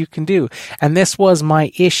jobs you can do. And this was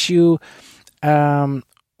my issue. One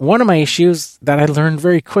of my issues that I learned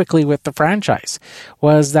very quickly with the franchise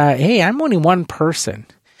was that, hey, I'm only one person.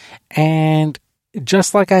 And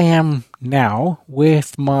just like I am now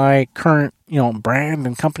with my current, brand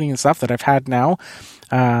and company and stuff that I've had now,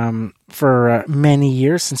 for many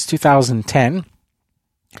years, since 2010,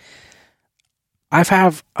 I've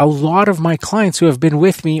have a lot of my clients who have been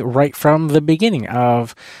with me right from the beginning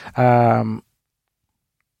of, that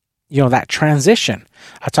transition.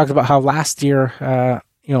 I talked about how last year,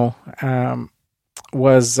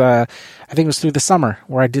 was, I think it was through the summer,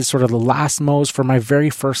 where I did sort of the last mows for my very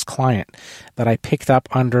first client that I picked up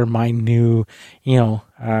under my new,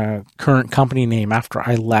 current company name after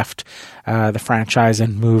I left the franchise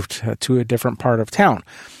and moved to a different part of town.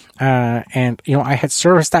 And I had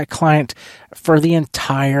serviced that client for the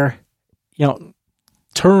entire,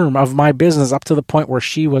 term of my business, up to the point where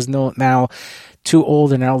she was now too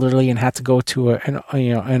old and elderly and had to go to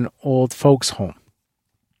an old folks home.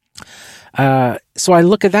 So I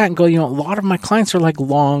look at that and go, a lot of my clients are like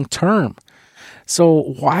long term.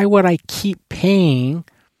 So why would I keep paying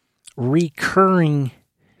recurring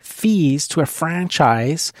fees to a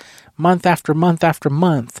franchise month after month after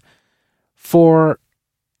month for,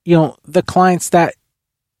 the clients that,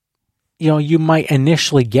 you might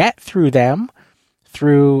initially get through them,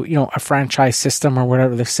 through, a franchise system or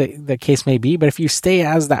whatever the case may be. But if you stay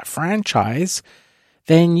as that franchise,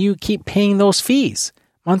 then you keep paying those fees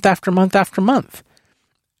month after month after month.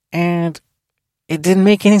 And it didn't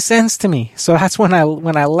make any sense to me. So that's when I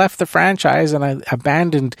left the franchise and I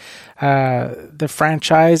abandoned the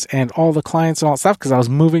franchise and all the clients and all that stuff, because I was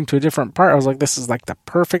moving to a different part. I was like, this is like the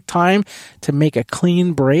perfect time to make a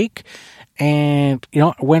clean break. And,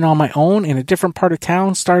 went on my own in a different part of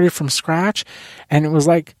town, started from scratch. And it was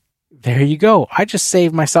like, there you go. I just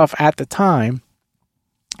saved myself at the time.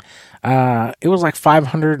 It was like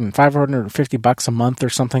 $550 a month or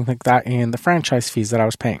something like that in the franchise fees that I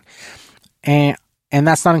was paying. And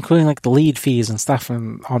that's not including like the lead fees and stuff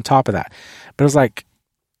and on top of that. But it was like,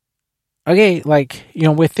 okay, like,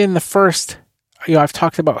 within the first, I've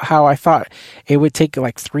talked about how I thought it would take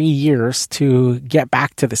like 3 years to get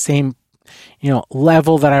back to the same,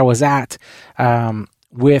 level that I was at,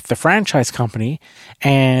 with the franchise company.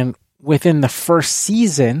 And within the first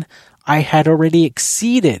season, I had already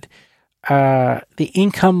exceeded the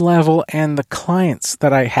income level and the clients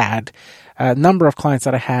that I had, number of clients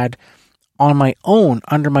that I had on my own,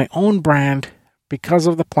 under my own brand, because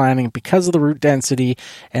of the planning, because of the route density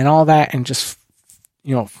and all that, and just,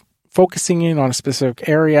 focusing in on a specific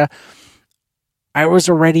area. I was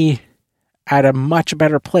already at a much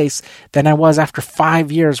better place than I was after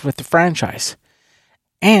 5 years with the franchise.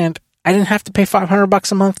 And I didn't have to pay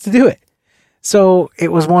 $500 a month to do it. So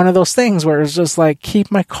it was one of those things where it was just like,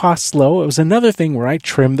 keep my costs low. It was another thing where I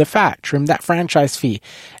trimmed the fat, trimmed that franchise fee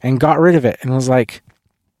and got rid of it. And was like,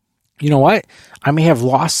 you know what? I may have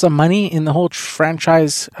lost some money in the whole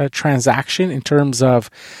franchise transaction in terms of,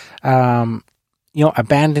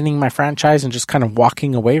 abandoning my franchise and just kind of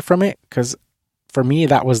walking away from it. Because for me,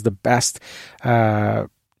 that was the best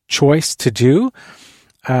choice to do,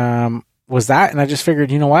 was that. And I just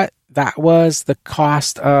figured, you know what? That was the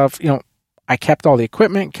cost of, I kept all the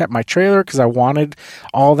equipment, kept my trailer because I wanted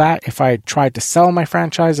all that. If I tried to sell my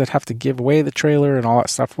franchise, I'd have to give away the trailer and all that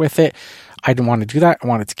stuff with it. I didn't want to do that. I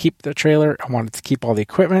wanted to keep the trailer. I wanted to keep all the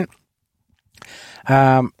equipment.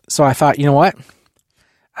 So I thought, you know what?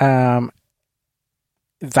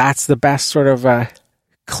 That's the best sort of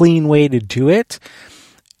clean way to do it,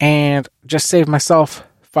 and just save myself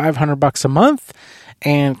 $500 a month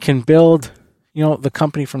and can build, the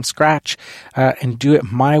company from scratch, and do it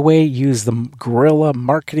my way, use the guerrilla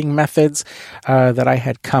marketing methods that I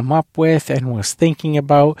had come up with and was thinking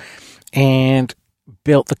about, and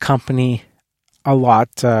built the company a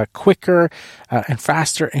lot quicker and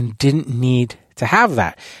faster, and didn't need to have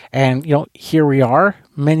that. And, here we are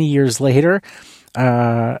many years later,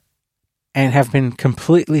 and have been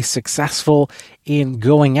completely successful in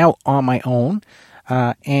going out on my own.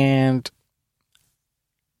 And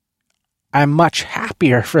I'm much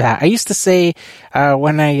happier for that. I used to say,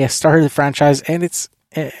 when I started the franchise, and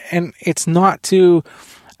it's not to,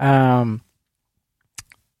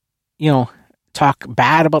 talk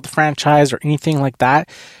bad about the franchise or anything like that.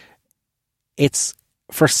 It's,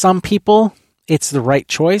 for some people, it's the right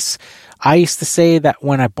choice. I used to say that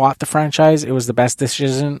when I bought the franchise, it was the best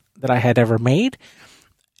decision that I had ever made.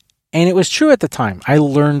 And it was true at the time. I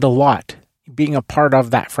learned a lot being a part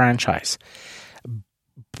of that franchise.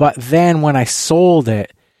 But then when I sold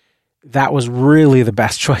it, that was really the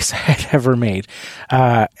best choice I had ever made.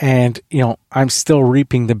 And, I'm still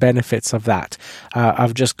reaping the benefits of that,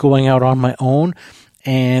 of just going out on my own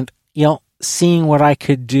and, seeing what I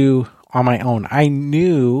could do on my own. I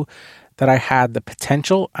knew that I had the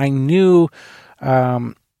potential. I knew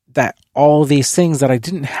that all these things, that I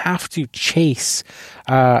didn't have to chase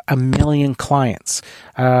a million clients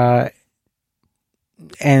and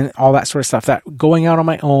all that sort of stuff. That going out on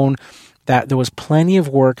my own, that there was plenty of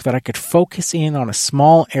work, that I could focus in on a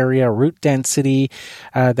small area, route density,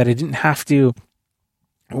 that I didn't have to,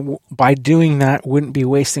 by doing that, wouldn't be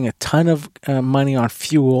wasting a ton of money on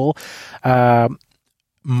fuel,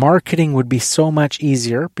 marketing would be so much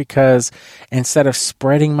easier because instead of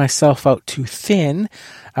spreading myself out too thin,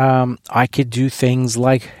 I could do things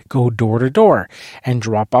like go door to door and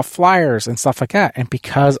drop off flyers and stuff like that. And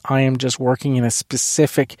because I am just working in a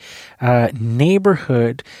specific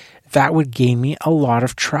neighborhood, that would gain me a lot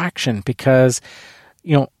of traction because,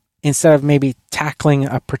 instead of maybe tackling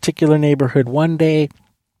a particular neighborhood one day,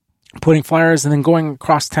 putting flyers and then going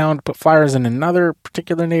across town to put flyers in another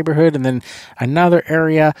particular neighborhood and then another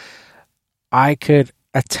area, I could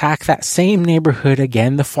attack that same neighborhood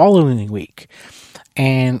again the following week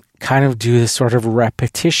and kind of do this sort of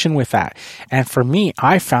repetition with that. And for me,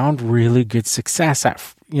 I found really good success at,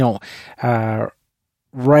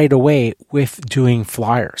 right away with doing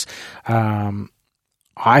flyers.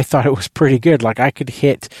 I thought it was pretty good. Like I could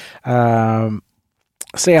hit,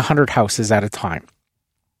 say 100 houses at a time.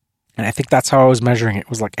 And I think that's how I was measuring it. It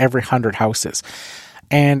was like every 100 houses.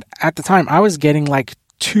 And at the time, I was getting like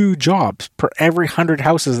 2 jobs per every 100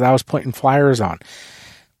 houses that I was putting flyers on.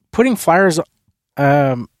 Putting flyers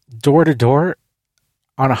door to door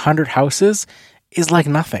on 100 houses is like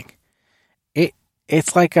nothing.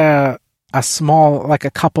 It's like a small, like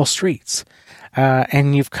a couple streets.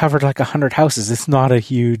 And you've covered like 100 houses. It's not a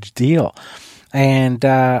huge deal. And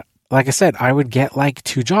like I said, I would get like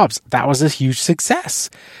 2 jobs. That was a huge success.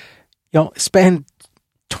 Spend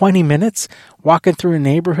 20 minutes walking through a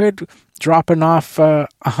neighborhood, dropping off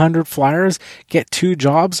 100 flyers, get 2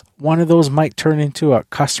 jobs. One of those might turn into a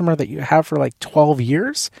customer that you have for like 12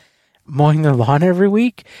 years, mowing their lawn every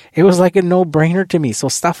week. It was like a no-brainer to me. So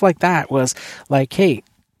stuff like that was like, hey,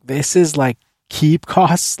 this is like keep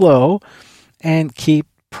costs low and keep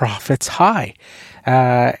profits high,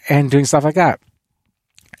 and doing stuff like that.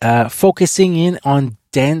 Focusing in on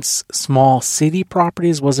dense, small city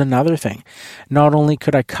properties was another thing. Not only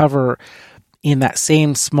could I cover in that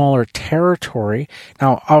same smaller territory.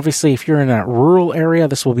 Now, obviously, if you're in a rural area,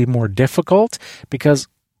 this will be more difficult because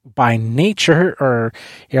by nature, or,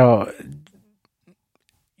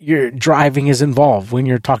 your driving is involved when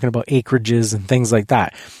you're talking about acreages and things like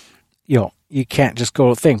that. You can't just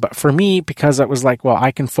go thing. But for me, because it was like, well,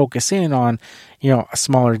 I can focus in on, a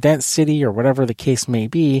smaller dense city or whatever the case may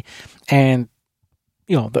be. And,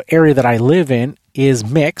 the area that I live in is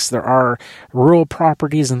mixed. There are rural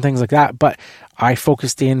properties and things like that, but I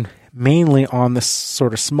focused in mainly on the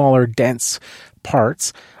sort of smaller, dense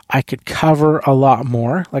parts. I could cover a lot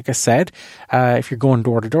more. Like I said, if you're going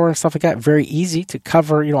door to door and stuff like that, very easy to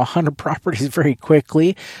cover, 100 properties very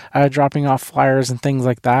quickly, dropping off flyers and things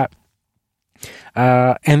like that.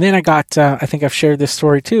 And then I got, I think I've shared this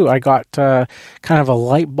story too. I got kind of a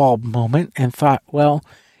light bulb moment and thought, well,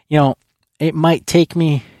 it might take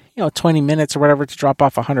me, 20 minutes or whatever to drop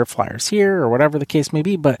off 100 flyers here or whatever the case may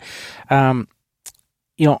be. But,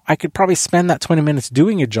 I could probably spend that 20 minutes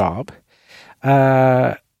doing a job.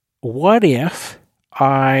 What if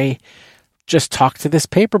I just talk to this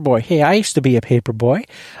paper boy? Hey, I used to be a paper boy.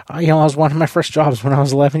 I was one of my first jobs when I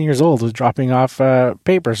was 11 years old was dropping off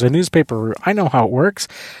papers, a newspaper route. I know how it works.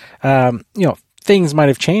 Things might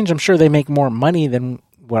have changed. I'm sure they make more money than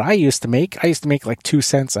what I used to make. I used to make like 2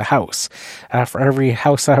 cents a house for every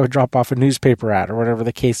house I would drop off a newspaper at or whatever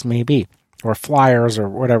the case may be, or flyers or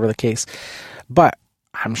whatever the case. But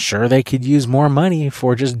I'm sure they could use more money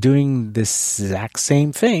for just doing this exact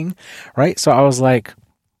same thing, right? So I was like,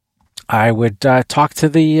 I would talk to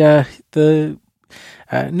the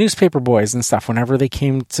newspaper boys and stuff whenever they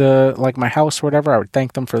came to like my house or whatever. I would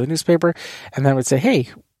thank them for the newspaper, and then I would say, hey,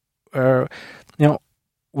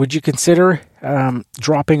 would you consider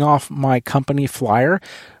dropping off my company flyer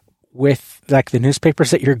with like the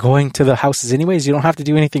newspapers that you're going to the houses anyways? You don't have to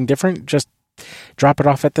do anything different. Just drop it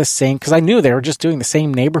off at the same, because I knew they were just doing the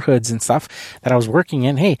same neighborhoods and stuff that I was working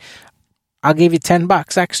in. Hey, I'll give you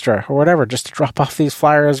 $10 extra or whatever just to drop off these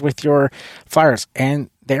flyers with your flyers. And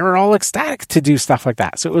they were all ecstatic to do stuff like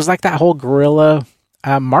that. So it was like that whole guerrilla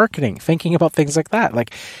marketing, thinking about things like that.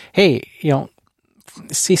 Like, hey,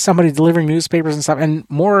 see somebody delivering newspapers and stuff. And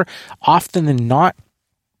more often than not,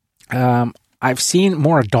 I've seen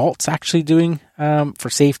more adults actually doing for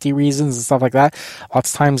safety reasons and stuff like that.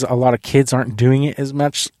 Lots of times a lot of kids aren't doing it as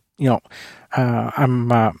much.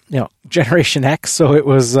 I'm Generation X, so it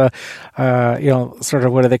was sort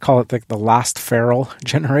of, what do they call it, like the last feral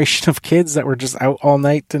generation of kids that were just out all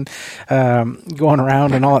night and going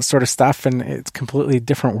around and all that sort of stuff. And it's a completely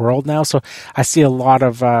different world now. So I see a lot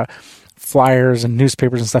of flyers and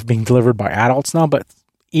newspapers and stuff being delivered by adults now, but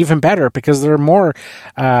even better because they're more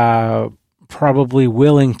probably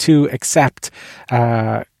willing to accept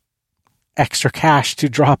extra cash to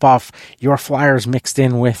drop off your flyers mixed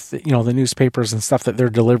in with, the newspapers and stuff that they're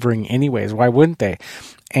delivering anyways. Why wouldn't they?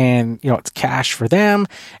 And, it's cash for them,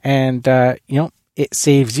 and, it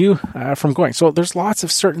saves you from going. So there's lots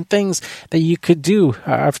of certain things that you could do.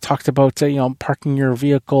 I've talked about, parking your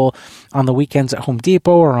vehicle on the weekends at Home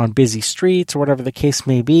Depot or on busy streets or whatever the case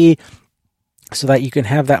may be, so that you can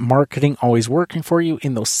have that marketing always working for you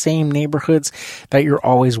in those same neighborhoods that you're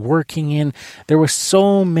always working in. There were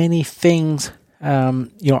so many things.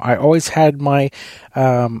 I always had my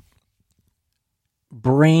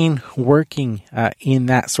brain working in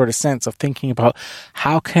that sort of sense of thinking about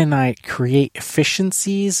how can I create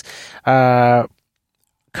efficiencies,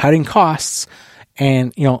 cutting costs,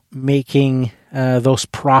 and making those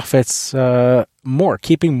profits more,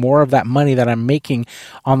 keeping more of that money that I'm making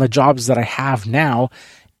on the jobs that I have now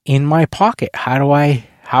in my pocket.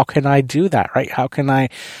 How can I do that, right? How can I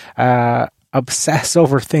obsess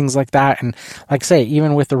over things like that? And like I say,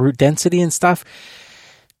 even with the route density and stuff,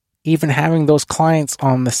 even having those clients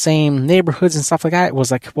on the same neighborhoods and stuff like that, it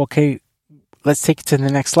was like, okay, let's take it to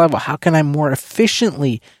the next level. How can I more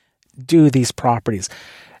efficiently do these properties?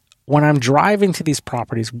 When I'm driving to these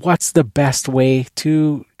properties, what's the best way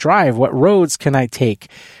to drive? What roads can I take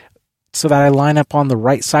so that I line up on the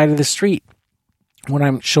right side of the street when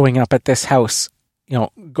I'm showing up at this house,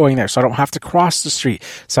 going there, so I don't have to cross the street,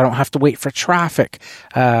 so I don't have to wait for traffic,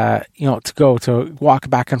 to walk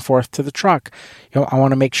back and forth to the truck. I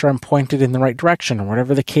want to make sure I'm pointed in the right direction or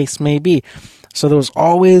whatever the case may be. So there was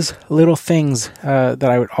always little things that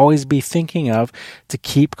I would always be thinking of to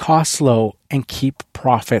keep costs low and keep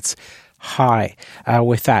profits high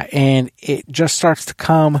with that. And it just starts to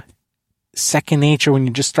come second nature when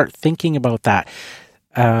you just start thinking about that.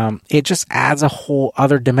 It just adds a whole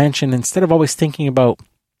other dimension. Instead of always thinking about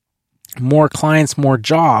more clients, more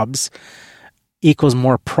jobs equals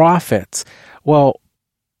more profits. Well,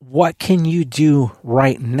 what can you do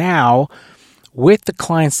right now with the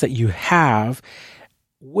clients that you have,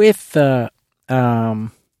 with the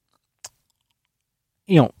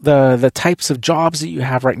the types of jobs that you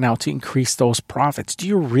have right now to increase those profits? Do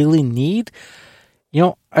you really need,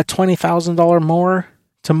 a $20,000 mower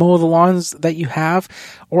to mow the lawns that you have?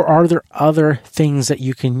 Or are there other things that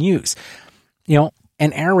you can use? An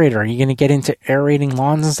aerator. Are you going to get into aerating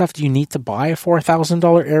lawns and stuff? Do you need to buy a $4,000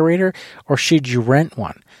 aerator, or should you rent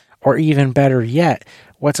one? Or even better yet,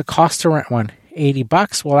 what's it cost to rent one?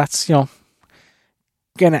 $80. Well, that's,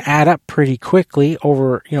 going to add up pretty quickly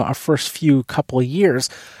over, a first few couple of years.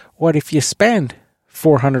 What if you spend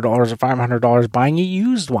 $400 or $500 buying a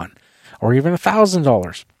used one, or even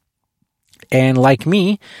 $1,000? And like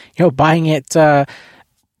me, buying it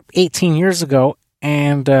 18 years ago,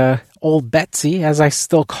 and old Betsy, as I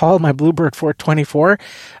still call my Bluebird 424,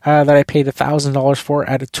 that I paid $1,000 for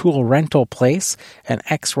at a tool rental place, an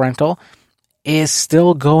X rental, is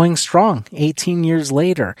still going strong 18 years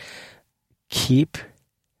later. Keep,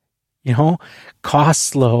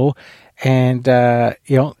 costs low, and,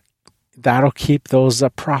 that'll keep those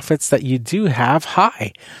profits that you do have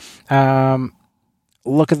high.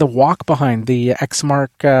 Look at the walk behind, the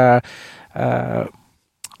Exmark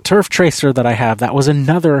turf tracer that I have. That was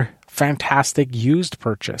another fantastic used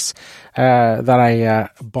purchase that I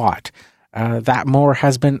bought. That mower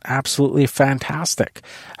has been absolutely fantastic,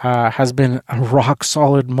 has been a rock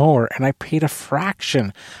solid mower, and I paid a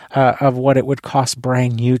fraction of what it would cost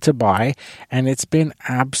brand new to buy, and it's been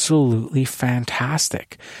absolutely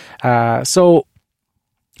fantastic. So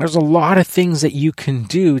there's a lot of things that you can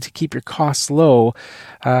do to keep your costs low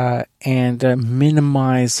and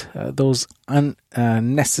minimize those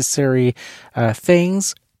unnecessary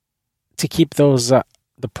things to keep those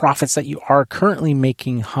the profits that you are currently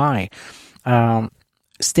making high.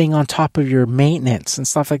 Staying on top of your maintenance and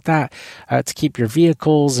stuff like that to keep your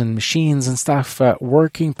vehicles and machines and stuff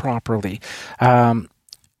working properly.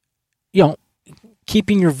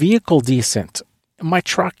 Keeping your vehicle decent. My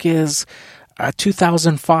truck is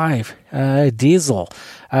 2005 diesel.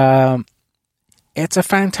 It's a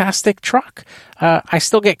fantastic truck. I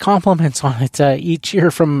still get compliments on it each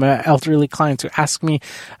year from elderly clients who ask me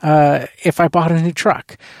if I bought a new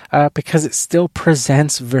truck because it still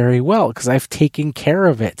presents very well because I've taken care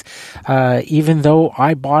of it. Even though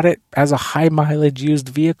I bought it as a high mileage used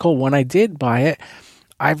vehicle when I did buy it,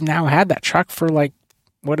 I've now had that truck for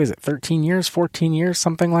 13 years, 14 years,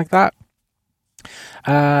 something like that.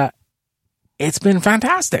 It's been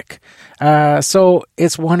fantastic. So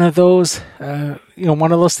it's one of those,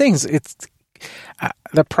 one of those things. It's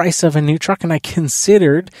the price of a new truck, and I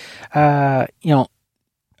considered,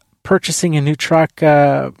 purchasing a new truck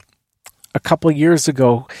a couple of years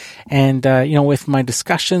ago. And, with my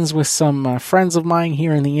discussions with some friends of mine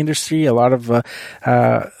here in the industry, a lot of,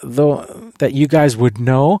 though that you guys would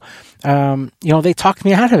know, they talked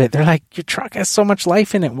me out of it. They're like, your truck has so much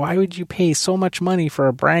life in it. Why would you pay so much money for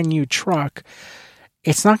a brand new truck?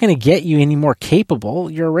 It's not going to get you any more capable.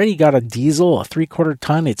 You already got a diesel, a 3/4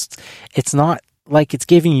 ton. It's not like it's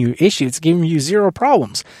giving you issues. It's giving you zero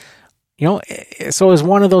problems. So it was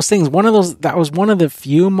one of those things. That was one of the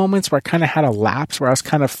few moments where I kind of had a lapse, where I was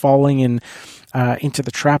kind of falling into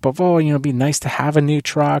the trap of, it'd be nice to have a new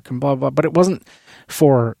truck and blah, blah. But it wasn't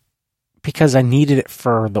because I needed it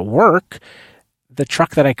for the work. The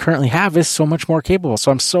truck that I currently have is so much more capable.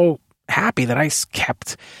 So I'm so happy that I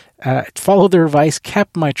followed their advice,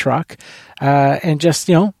 kept my truck, and just,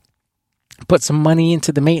 put some money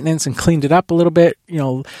into the maintenance and cleaned it up a little bit.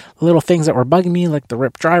 Little things that were bugging me, like the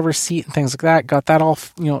ripped driver's seat and things like that. Got that all,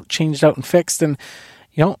 changed out and fixed. And,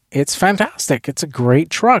 it's fantastic. It's a great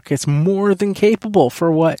truck. It's more than capable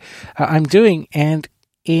for what I'm doing. And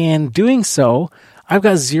in doing so, I've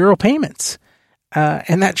got zero payments.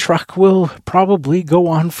 And that truck will probably go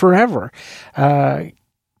on forever.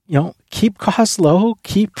 Keep costs low,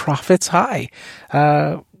 keep profits high.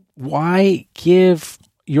 Why give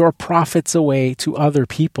your profits away to other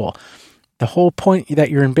people? The whole point that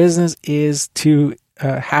you're in business is to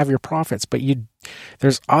have your profits, but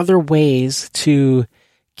there's other ways to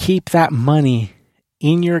keep that money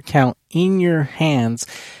in your account, in your hands,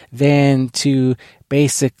 than to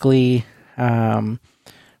basically,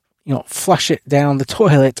 flush it down the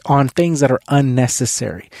toilet on things that are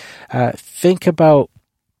unnecessary. Think about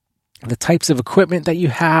the types of equipment that you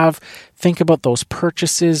have. Think about those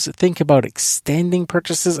purchases. Think about extending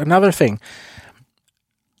purchases. Another thing,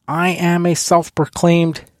 I am a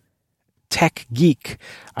self-proclaimed tech geek.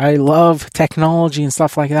 I love technology and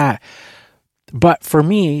stuff like that. But for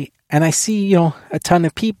me, and I see, a ton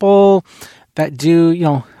of people that do,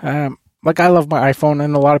 like I love my iPhone,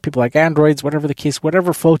 and a lot of people like Androids, whatever the case,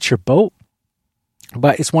 whatever floats your boat.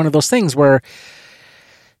 But it's one of those things where,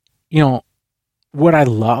 would I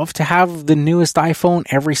love to have the newest iPhone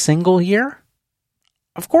every single year?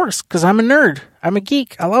 Of course, because I'm a nerd. I'm a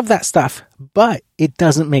geek. I love that stuff. But it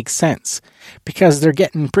doesn't make sense because they're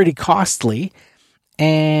getting pretty costly.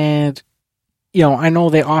 And, I know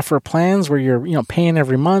they offer plans where you're, paying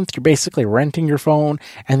every month. You're basically renting your phone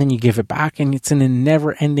and then you give it back. And it's in a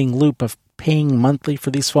never-ending loop of paying monthly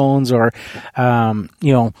for these phones, or,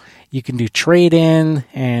 you can do trade-in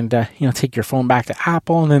and, take your phone back to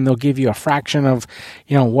Apple, and then they'll give you a fraction of,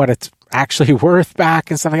 what it's actually worth back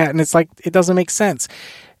and stuff like that. And it's like, it doesn't make sense.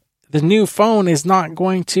 The new phone is not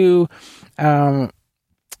going to,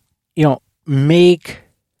 make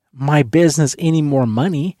my business any more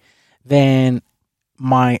money than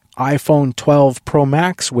my iPhone 12 Pro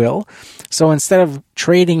Max will. So instead of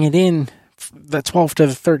trading it in, the 12 to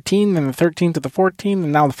the 13, and the 13 to the 14,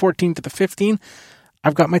 and now the 14 to the 15,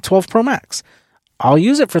 I've got my 12 Pro Max. I'll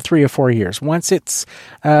use it for 3 or 4 years. Once it's,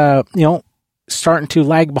 starting to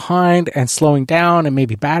lag behind and slowing down, and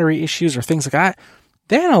maybe battery issues or things like that,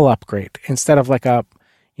 then I'll upgrade instead of like a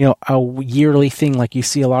yearly thing. Like you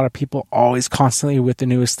see a lot of people always constantly with the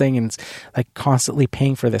newest thing, and it's like constantly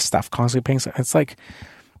paying for this stuff, constantly paying. It's like,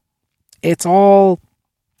 it's all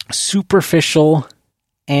superficial,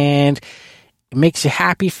 and it makes you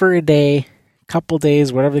happy for a day, couple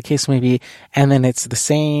days, whatever the case may be, and then it's the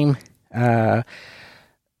same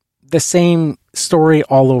story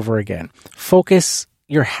all over again. Focus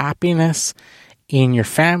your happiness in your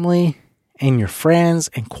family and your friends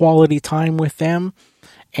and quality time with them,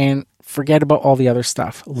 and forget about all the other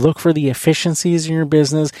stuff. Look for the efficiencies in your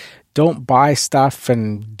business. Don't buy stuff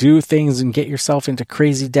and do things and get yourself into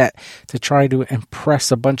crazy debt to try to impress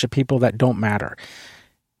a bunch of people that don't matter.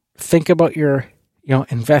 Think about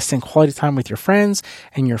invest in quality time with your friends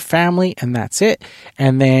and your family, and that's it.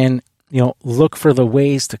 And then, look for the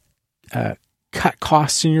ways to cut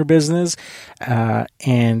costs in your business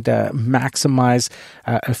and maximize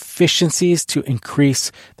efficiencies to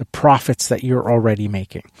increase the profits that you're already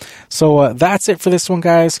making. So that's it for this one,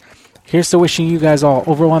 guys. Here's to wishing you guys all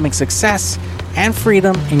overwhelming success and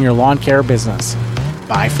freedom in your lawn care business.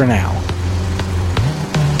 Bye for now.